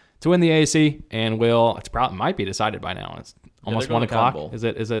row to win the AAC, and might be decided by now. It's almost 1 o'clock. Is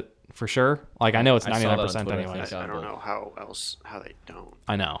it for sure? I know it's 99% anyway. I don't know how they don't.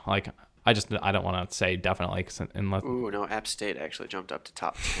 I know. I don't want to say definitely unless. Ooh, no, App State actually jumped up to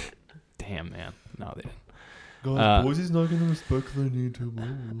top 10. Damn, man. No, they didn't. Guys, Boise's not going to respect they need to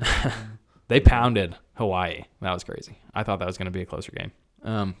move. They pounded Hawaii. That was crazy. I thought that was going to be a closer game.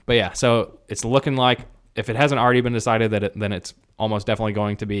 But yeah, so it's looking like if it hasn't already been decided then it's almost definitely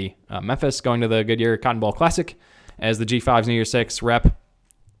going to be Memphis going to the Goodyear Cotton Bowl Classic as the G5's New Year's 6 rep.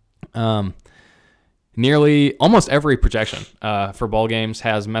 Nearly almost every projection for bowl games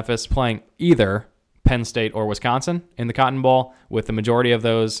has Memphis playing either Penn State or Wisconsin in the Cotton Bowl, with the majority of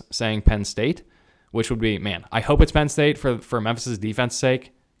those saying Penn State, which would be, man, I hope it's Penn State for Memphis' defense's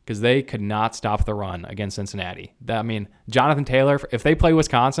sake, because they could not stop the run against Cincinnati. Jonathan Taylor, if they play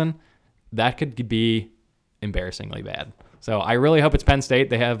Wisconsin, that could be embarrassingly bad. So I really hope it's Penn State.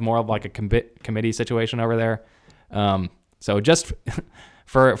 They have more of a committee situation over there. So just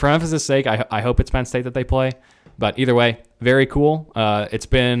for Memphis' sake, I hope it's Penn State that they play. But either way, very cool. It's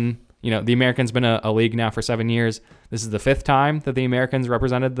been, the Americans been a league now for 7 years. This is the 5th time that the Americans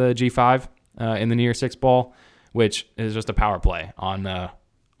represented the G5 in the New Year's 6 Bowl, which is just a power play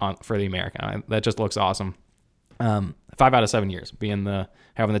for the American. That just looks awesome. 5 out of 7 years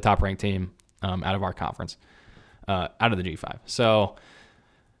having the top ranked team out of our conference, out of the G5. So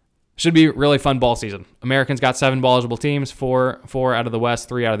should be really fun ball season. Americans got 7 bowl eligible teams, 4 out of the West,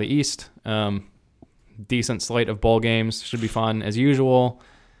 3 out of the East. Decent slate of bowl games. Should be fun as usual.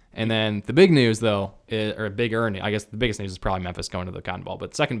 And then the big news, though, I guess the biggest news is probably Memphis going to the Cotton Bowl.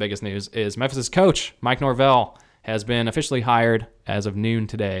 But second biggest news is Memphis' coach, Mike Norvell, has been officially hired as of noon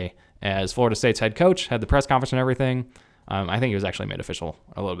today as Florida State's head coach. Had the press conference and everything. I think it was actually made official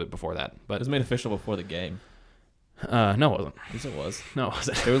a little bit before that. But it was made official before the game. No, it wasn't. Yes, it was. No, it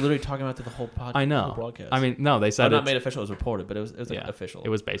wasn't. They were literally talking about it the whole podcast. I know. The broadcast. I mean, no, they said not made official. It was reported, but it was official. It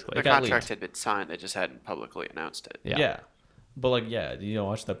was basically. The contract had been signed. They just hadn't publicly announced it. Yeah. But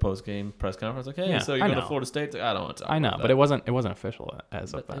watch that post game press conference. So you go to Florida State. I don't want to talk about that. But it wasn't official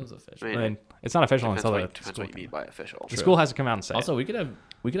as of then. It was official. I mean, it's not official until the depends what you mean by official. The school has to come out and say. Also, we could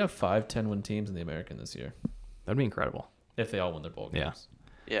have 5 10-win teams in the American this year. That'd be incredible if they all win their bowl games.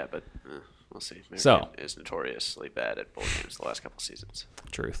 Yeah, but we'll see. American is notoriously bad at bowl games the last couple seasons.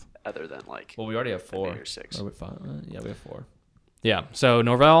 Truth. Other than well, we already have 4. Or 6. Or we 5? Yeah, we have 4. Yeah. So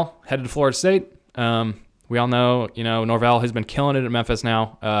Norvell headed to Florida State. We all know, Norvell has been killing it at Memphis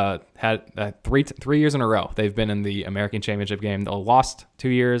now. Had 3 years in a row. They've been in the American Championship game. They lost 2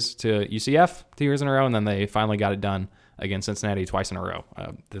 years to UCF 2 years in a row, and then they finally got it done against Cincinnati twice in a row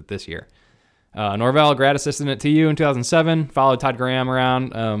this year. Norvell, grad assistant at TU in 2007, followed Todd Graham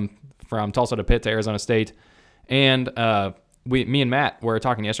around from Tulsa to Pitt to Arizona State. And me and Matt were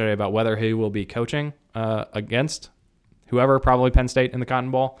talking yesterday about whether he will be coaching against whoever, probably Penn State in the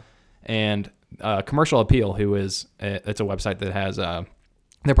Cotton Bowl. And Commercial Appeal, it's a website that has,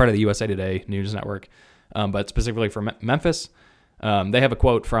 they're part of the USA Today News Network, but specifically for Memphis, they have a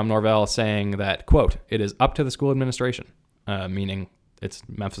quote from Norvell saying that, quote, "It is up to the school administration," meaning it's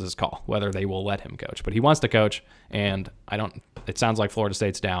Memphis's call whether they will let him coach. But he wants to coach, and it sounds like Florida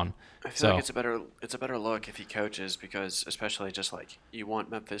State's down. I feel like it's a better look if he coaches, because especially just you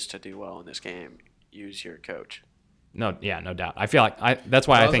want Memphis to do well in this game, use your coach. No doubt. I feel like that's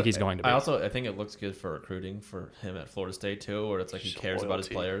why I think he's going to be. I think it looks good for recruiting for him at Florida State too, where it's he cares about his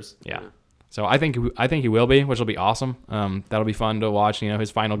players. Yeah. So I think he will be, which will be awesome. That'll be fun to watch.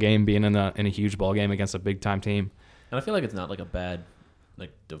 His final game being in a huge ball game against a big time team. And I feel like it's not a bad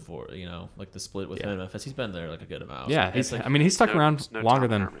like divorce, like the split with Yeah. him and Memphis. He's been there like a good amount. Yeah, So it's like, he's stuck around longer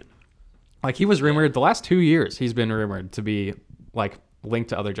than like he was rumored the last 2 years. He's been rumored to be like linked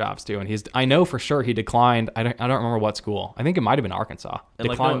to other jobs too, and I know for sure he declined. I don't remember what school. I think it might have been Arkansas.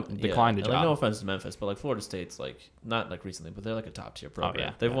 Declined the and job. like, no offense to Memphis, but like Florida State's like not like recently, but they're like a top tier program.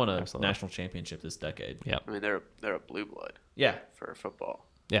 yeah, They've yeah, won a absolutely. national championship this decade. Yep. I mean, they're a blue blood Yeah, for football.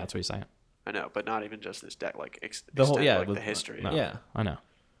 Yeah, that's what he's saying. I know, but not even just this deck, like The whole- extend, yeah, like with- the history. No, Yeah. I know.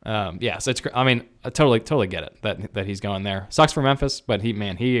 Yeah, so it's. I mean, I totally get it that he's going there. Sucks for Memphis, but he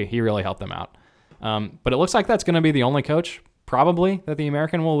really helped them out. But it looks like that's going to be the only coach probably that the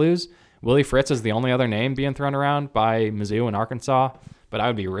American will lose. Willie Fritz is the only other name being thrown around by Mizzou and Arkansas, but I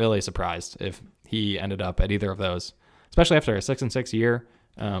would be really surprised if he ended up at either of those, especially after a 6-6 year.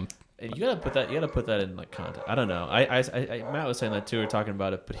 And you gotta put that in like context. I don't know. Matt was saying that too. We were talking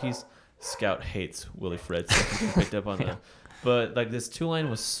about it, but Scout hates Willie Fritz. Like, he picked up on that. But like this Tulane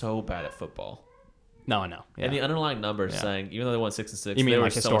was so bad at football, No, I know. Yeah. and the underlying numbers Yeah. saying even though they won 6-6, You mean they were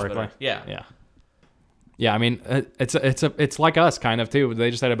like so much historically? better. Yeah. Yeah. Yeah, I mean, it's like us kind of too.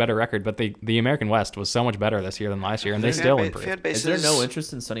 They just had a better record, but the American West was so much better this year than last year, and they still improved. Fan Is bases, there no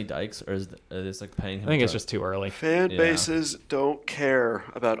interest in Sonny Dykes, or is this like paying him? I think it's to- just too early. Fan Yeah. bases don't care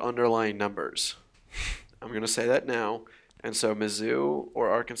about underlying numbers. I'm going to say that now. And so Mizzou or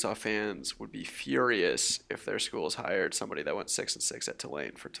Arkansas fans would be furious if their schools hired somebody that went 6-6 at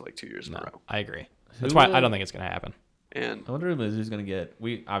Tulane for like 2 years in a No, row. I agree. That's Who, why I don't think it's going to happen. And I wonder who Mizzou's going to get.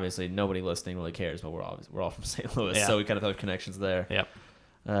 We obviously nobody listening really cares, but we're all from St. Louis, Yeah. so we kind of have connections there. Yep.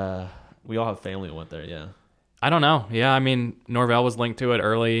 We all have family who went there. Yeah. I don't know. Yeah, I mean, Norvell was linked to it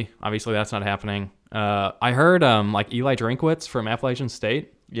early. Obviously, that's not happening. I heard like Eli Drinkwitz from Appalachian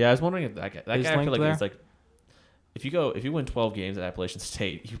State. Yeah, I was wondering if that guy I He's feel linked like there? it's like if you win 12 games at Appalachian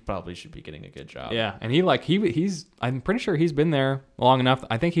State, you probably should be getting a good job. Yeah, and he's I'm pretty sure he's been there long enough.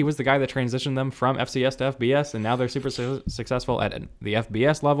 I think he was the guy that transitioned them from FCS to FBS, and now they're super successful at the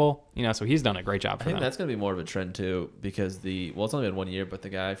FBS level. So he's done a great job I for think them. that's going to be more of a trend too, because it's only been 1 year, but the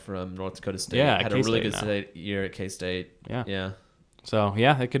guy from North Dakota State Yeah, had a really K-State good year at K-State. Yeah. Yeah. So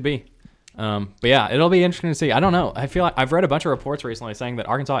yeah, it could be. But yeah, it'll be interesting to see. I don't know. I feel like I've read a bunch of reports recently saying that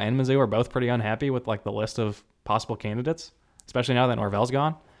Arkansas and Mizzou are both pretty unhappy with like the list of possible candidates, especially now that Norvell's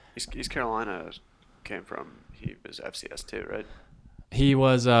gone. East Carolina he was FCS too, right? He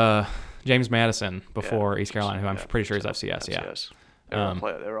was James Madison before East Carolina, who I'm pretty sure is FCS. Yeah.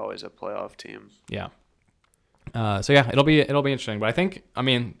 They were always a playoff team. Yeah. So yeah, it'll be interesting. But I think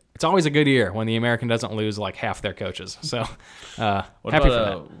it's always a good year when the American doesn't lose like half their coaches. So What happy about for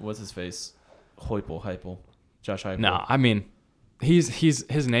that. what's his face? Heupel. Josh Heupel. No, I mean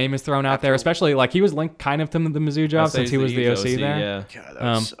his name is thrown out there, especially like he was linked kind of to the Mizzou job since he was the OC there. Yeah. God, that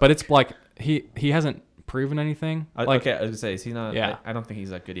would suck. But it's like he hasn't proven anything. Like Okay, I was gonna say, is he not? Yeah. I don't think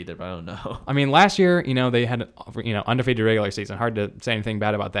he's that good either, but I don't know. I mean, last year, they had undefeated regular season. Hard to say anything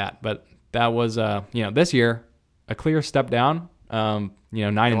bad about that, but that was this year a clear step down.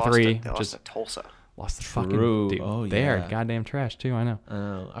 9-3, They lost just to Tulsa. lost the True. fucking dude. Oh, They are yeah. goddamn trash too. I know.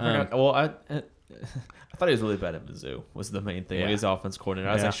 I forgot. Well, I thought he was really bad at Mizzou. Was the main thing. Yeah. Like his offense coordinator.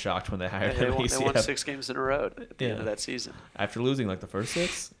 I was Yeah. like shocked when they hired They him. won, at they won UCF. 6 games in a row at the end Yeah. of that season. After losing like the first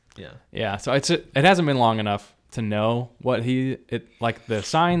 6. Yeah. Yeah, so it hasn't been long enough to know what like the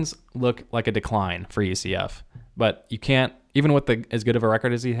signs look like a decline for UCF, but you can't even with as good of a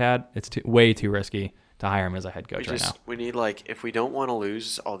record as he had. It's way too risky to hire him as a head coach right now. We need if we don't want to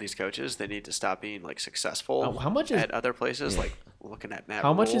lose all these coaches, they need to stop being successful. How much is- at other places? Yeah. Like looking at Matt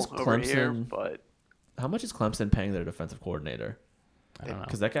How much Rule is over here, Clemson- but How much is Clemson paying their defensive coordinator? I don't know.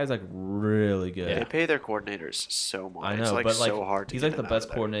 Because that guy's like really good. they pay their coordinators so much. I know, it's but so hard to he's get like the them out of best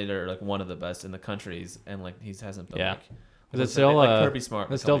there. coordinator, like one of the best in the countries, and like he hasn't been Yeah. like. Is it what's still name? Like Kirby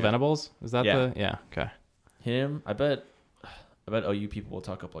Smart? Is it still Venables? Is that Yeah. yeah? Okay. Him? I bet OU people will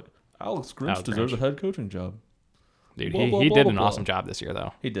talk up like Alex Grinch Alex deserves Grinch. a head coaching job. Dude, Blah, blah, he blah, did blah, an blah. awesome job this year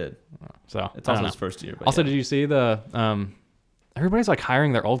though. He did. So It's I also don't his know. first year. But Also, yeah. did you see the everybody's like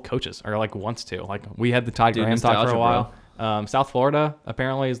hiring their old coaches or like wants to. Like we had the Todd Dude, Graham talk for a nostalgia, while. South Florida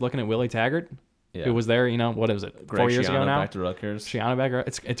apparently is looking at Willie Taggart, Yeah. who was there. What is it? Greg 4 years ago Schiano now. back to Rutgers. Shiano back.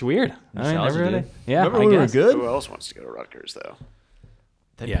 It's weird. I mean, Nostalgia, everybody. dude. Yeah, Remember I when we were guess. good? Who else wants to go to Rutgers though?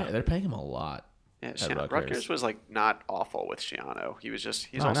 They're paying him a lot. Yeah, Rutgers. Rutgers was not awful with Schiano. He's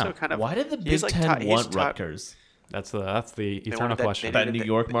Oh, also no. kind of. Why did the Big he's Ten he's want top- Rutgers? That's the eternal wanted that- question. they That needed New the-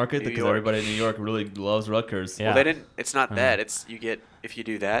 York market, New because York. everybody in New York really loves Rutgers. Yeah. Well, they didn't. It's not I that. know. It's if you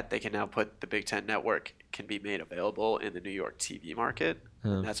do that, they can now put the Big Ten Network can be made available in the New York TV market. Hmm.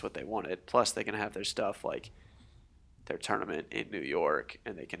 And that's what they wanted. Plus, they can have their stuff their tournament in New York,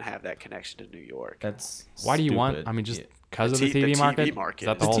 and they can have that connection to New York. That's Why do you want? stupid. I mean, just Yeah. because of The the TV market. TV market Is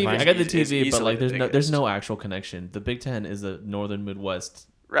that the is whole TV, thing? I got the Is TV, but easily like the there's biggest. no actual connection. The Big Ten is a Northern Midwest.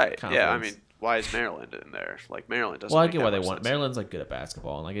 Right. Yeah. I conference. mean, why is Maryland in there? Like Maryland doesn't. Well, I make get that why they much want sense. Maryland's like good at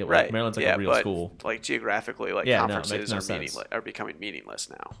basketball, and I get Right. like Maryland's like yeah, a real but, school. Like geographically, like Yeah, no, it makes conferences no are sense. are becoming meaningless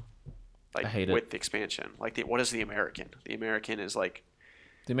now. Like I hate it. with the expansion. Like what is the American? The American is like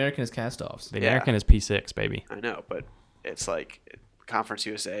The American is cast-offs. The Yeah. American is P6, baby. I know, but it's like Conference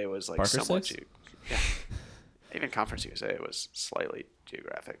USA was like Parker somewhat. six? Yeah. Even Conference USA was slightly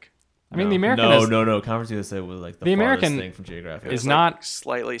geographic. I mean, No. the American No, is no. Conference USA was like the The farthest American thing from geographic. It is was, not- like,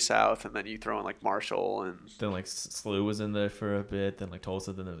 slightly south, and then you throw in like Marshall and Then like SLU was in there for a bit, then like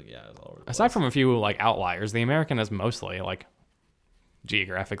Tulsa, then it was, yeah, it was all over the aside place. from a few like outliers. The American is mostly like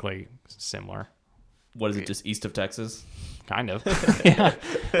geographically similar, What is it? Just east of Texas? kind of. Yeah.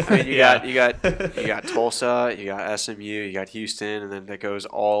 I mean, you Yeah. got Tulsa, you got SMU, you got Houston, and then that goes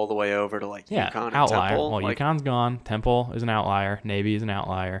all the way over to like Yeah, UConn and outlier. Temple. Well, like, UConn's gone. Temple is an outlier. Navy is an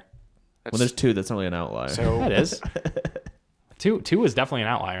outlier. that's- Well, there's two. That's not really an outlier. so That is. Two is definitely an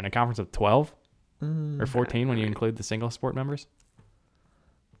outlier in a conference of 12 or 14 when you include the single sport members.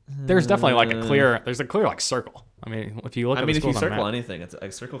 There's definitely like there's a clear like circle. I mean, if you look I at mean, the if you schools on the circle map, anything, it's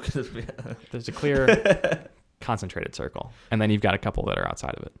a circle could just be. there's a clear concentrated circle, and then you've got a couple that are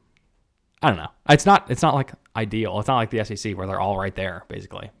outside of it. I don't know. It's not like ideal. It's not like the SEC where they're all right there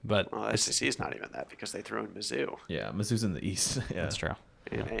basically, but well, SEC is not even that because they throw in Mizzou, Yeah, Mizzou's in the east. Yeah, that's true.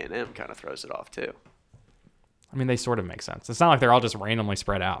 and A&M kind of throws it off too. I mean, they sort of make sense. It's not like they're all just randomly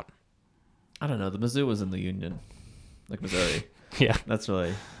spread out. I don't know. The Mizzou was in the Union, like Missouri. Yeah. That's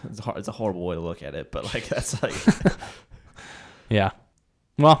really it's a horrible way to look at it, but like that's like Yeah.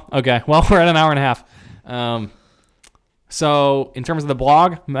 Well, okay. Well, we're at an hour and a half. So in terms of the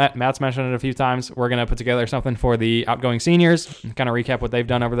blog, Matt's mentioned it a few times. We're gonna put together something for the outgoing seniors and kind of recap what they've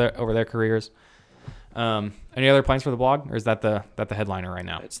done over their careers. Any other plans for the blog, or is that the headliner right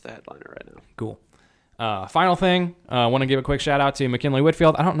now? It's the headliner right now. Cool. Final thing, I want to give a quick shout out to McKinley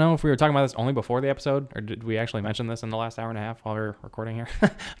Whitfield. I don't know if we were talking about this only before the episode, or did we actually mention this in the last hour and a half while we were recording here? I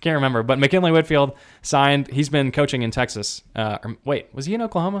can't remember. But McKinley Whitfield signed. He's been coaching in Texas. Wait, was he in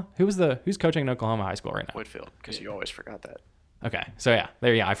Oklahoma? Who's coaching in Oklahoma high school right now? Whitfield, because you always forgot that. Okay, so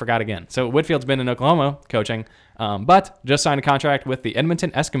I forgot again. So Whitfield's been in Oklahoma coaching, but just signed a contract with the Edmonton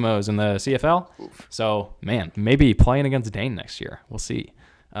Eskimos in the CFL. Oof. So, man, maybe playing against Dane next year. We'll see.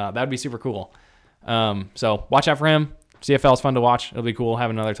 That would be super cool. So watch out for him. CFL is fun to watch. It'll be cool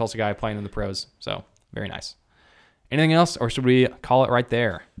having another Tulsa guy playing in the pros. So very nice. Anything else, or should we call it right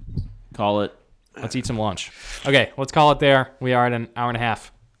there? call it. Let's eat some lunch. Okay, let's call it there. We are at an hour and a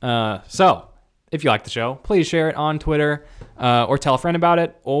half. So if you like the show, please share it on Twitter, or tell a friend about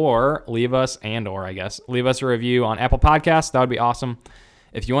it, or leave us a review on Apple Podcasts. That would be awesome.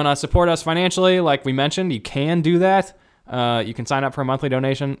 If you want to support us financially, like we mentioned, you can do that. You can sign up for a monthly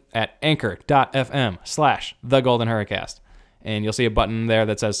donation at anchor.fm/thegoldenhurricast. And you'll see a button there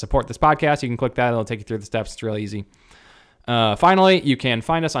that says support this podcast. You can click that. It'll take you through the steps. It's really easy. Finally, you can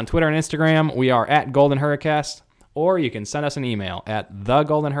find us on Twitter and Instagram. We are at Golden Hurricast, or you can send us an email at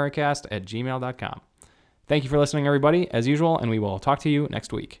thegoldenhurricast@gmail.com. Thank you for listening, everybody, as usual, and we will talk to you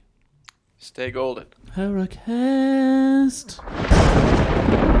next week. Stay golden. Hurricast.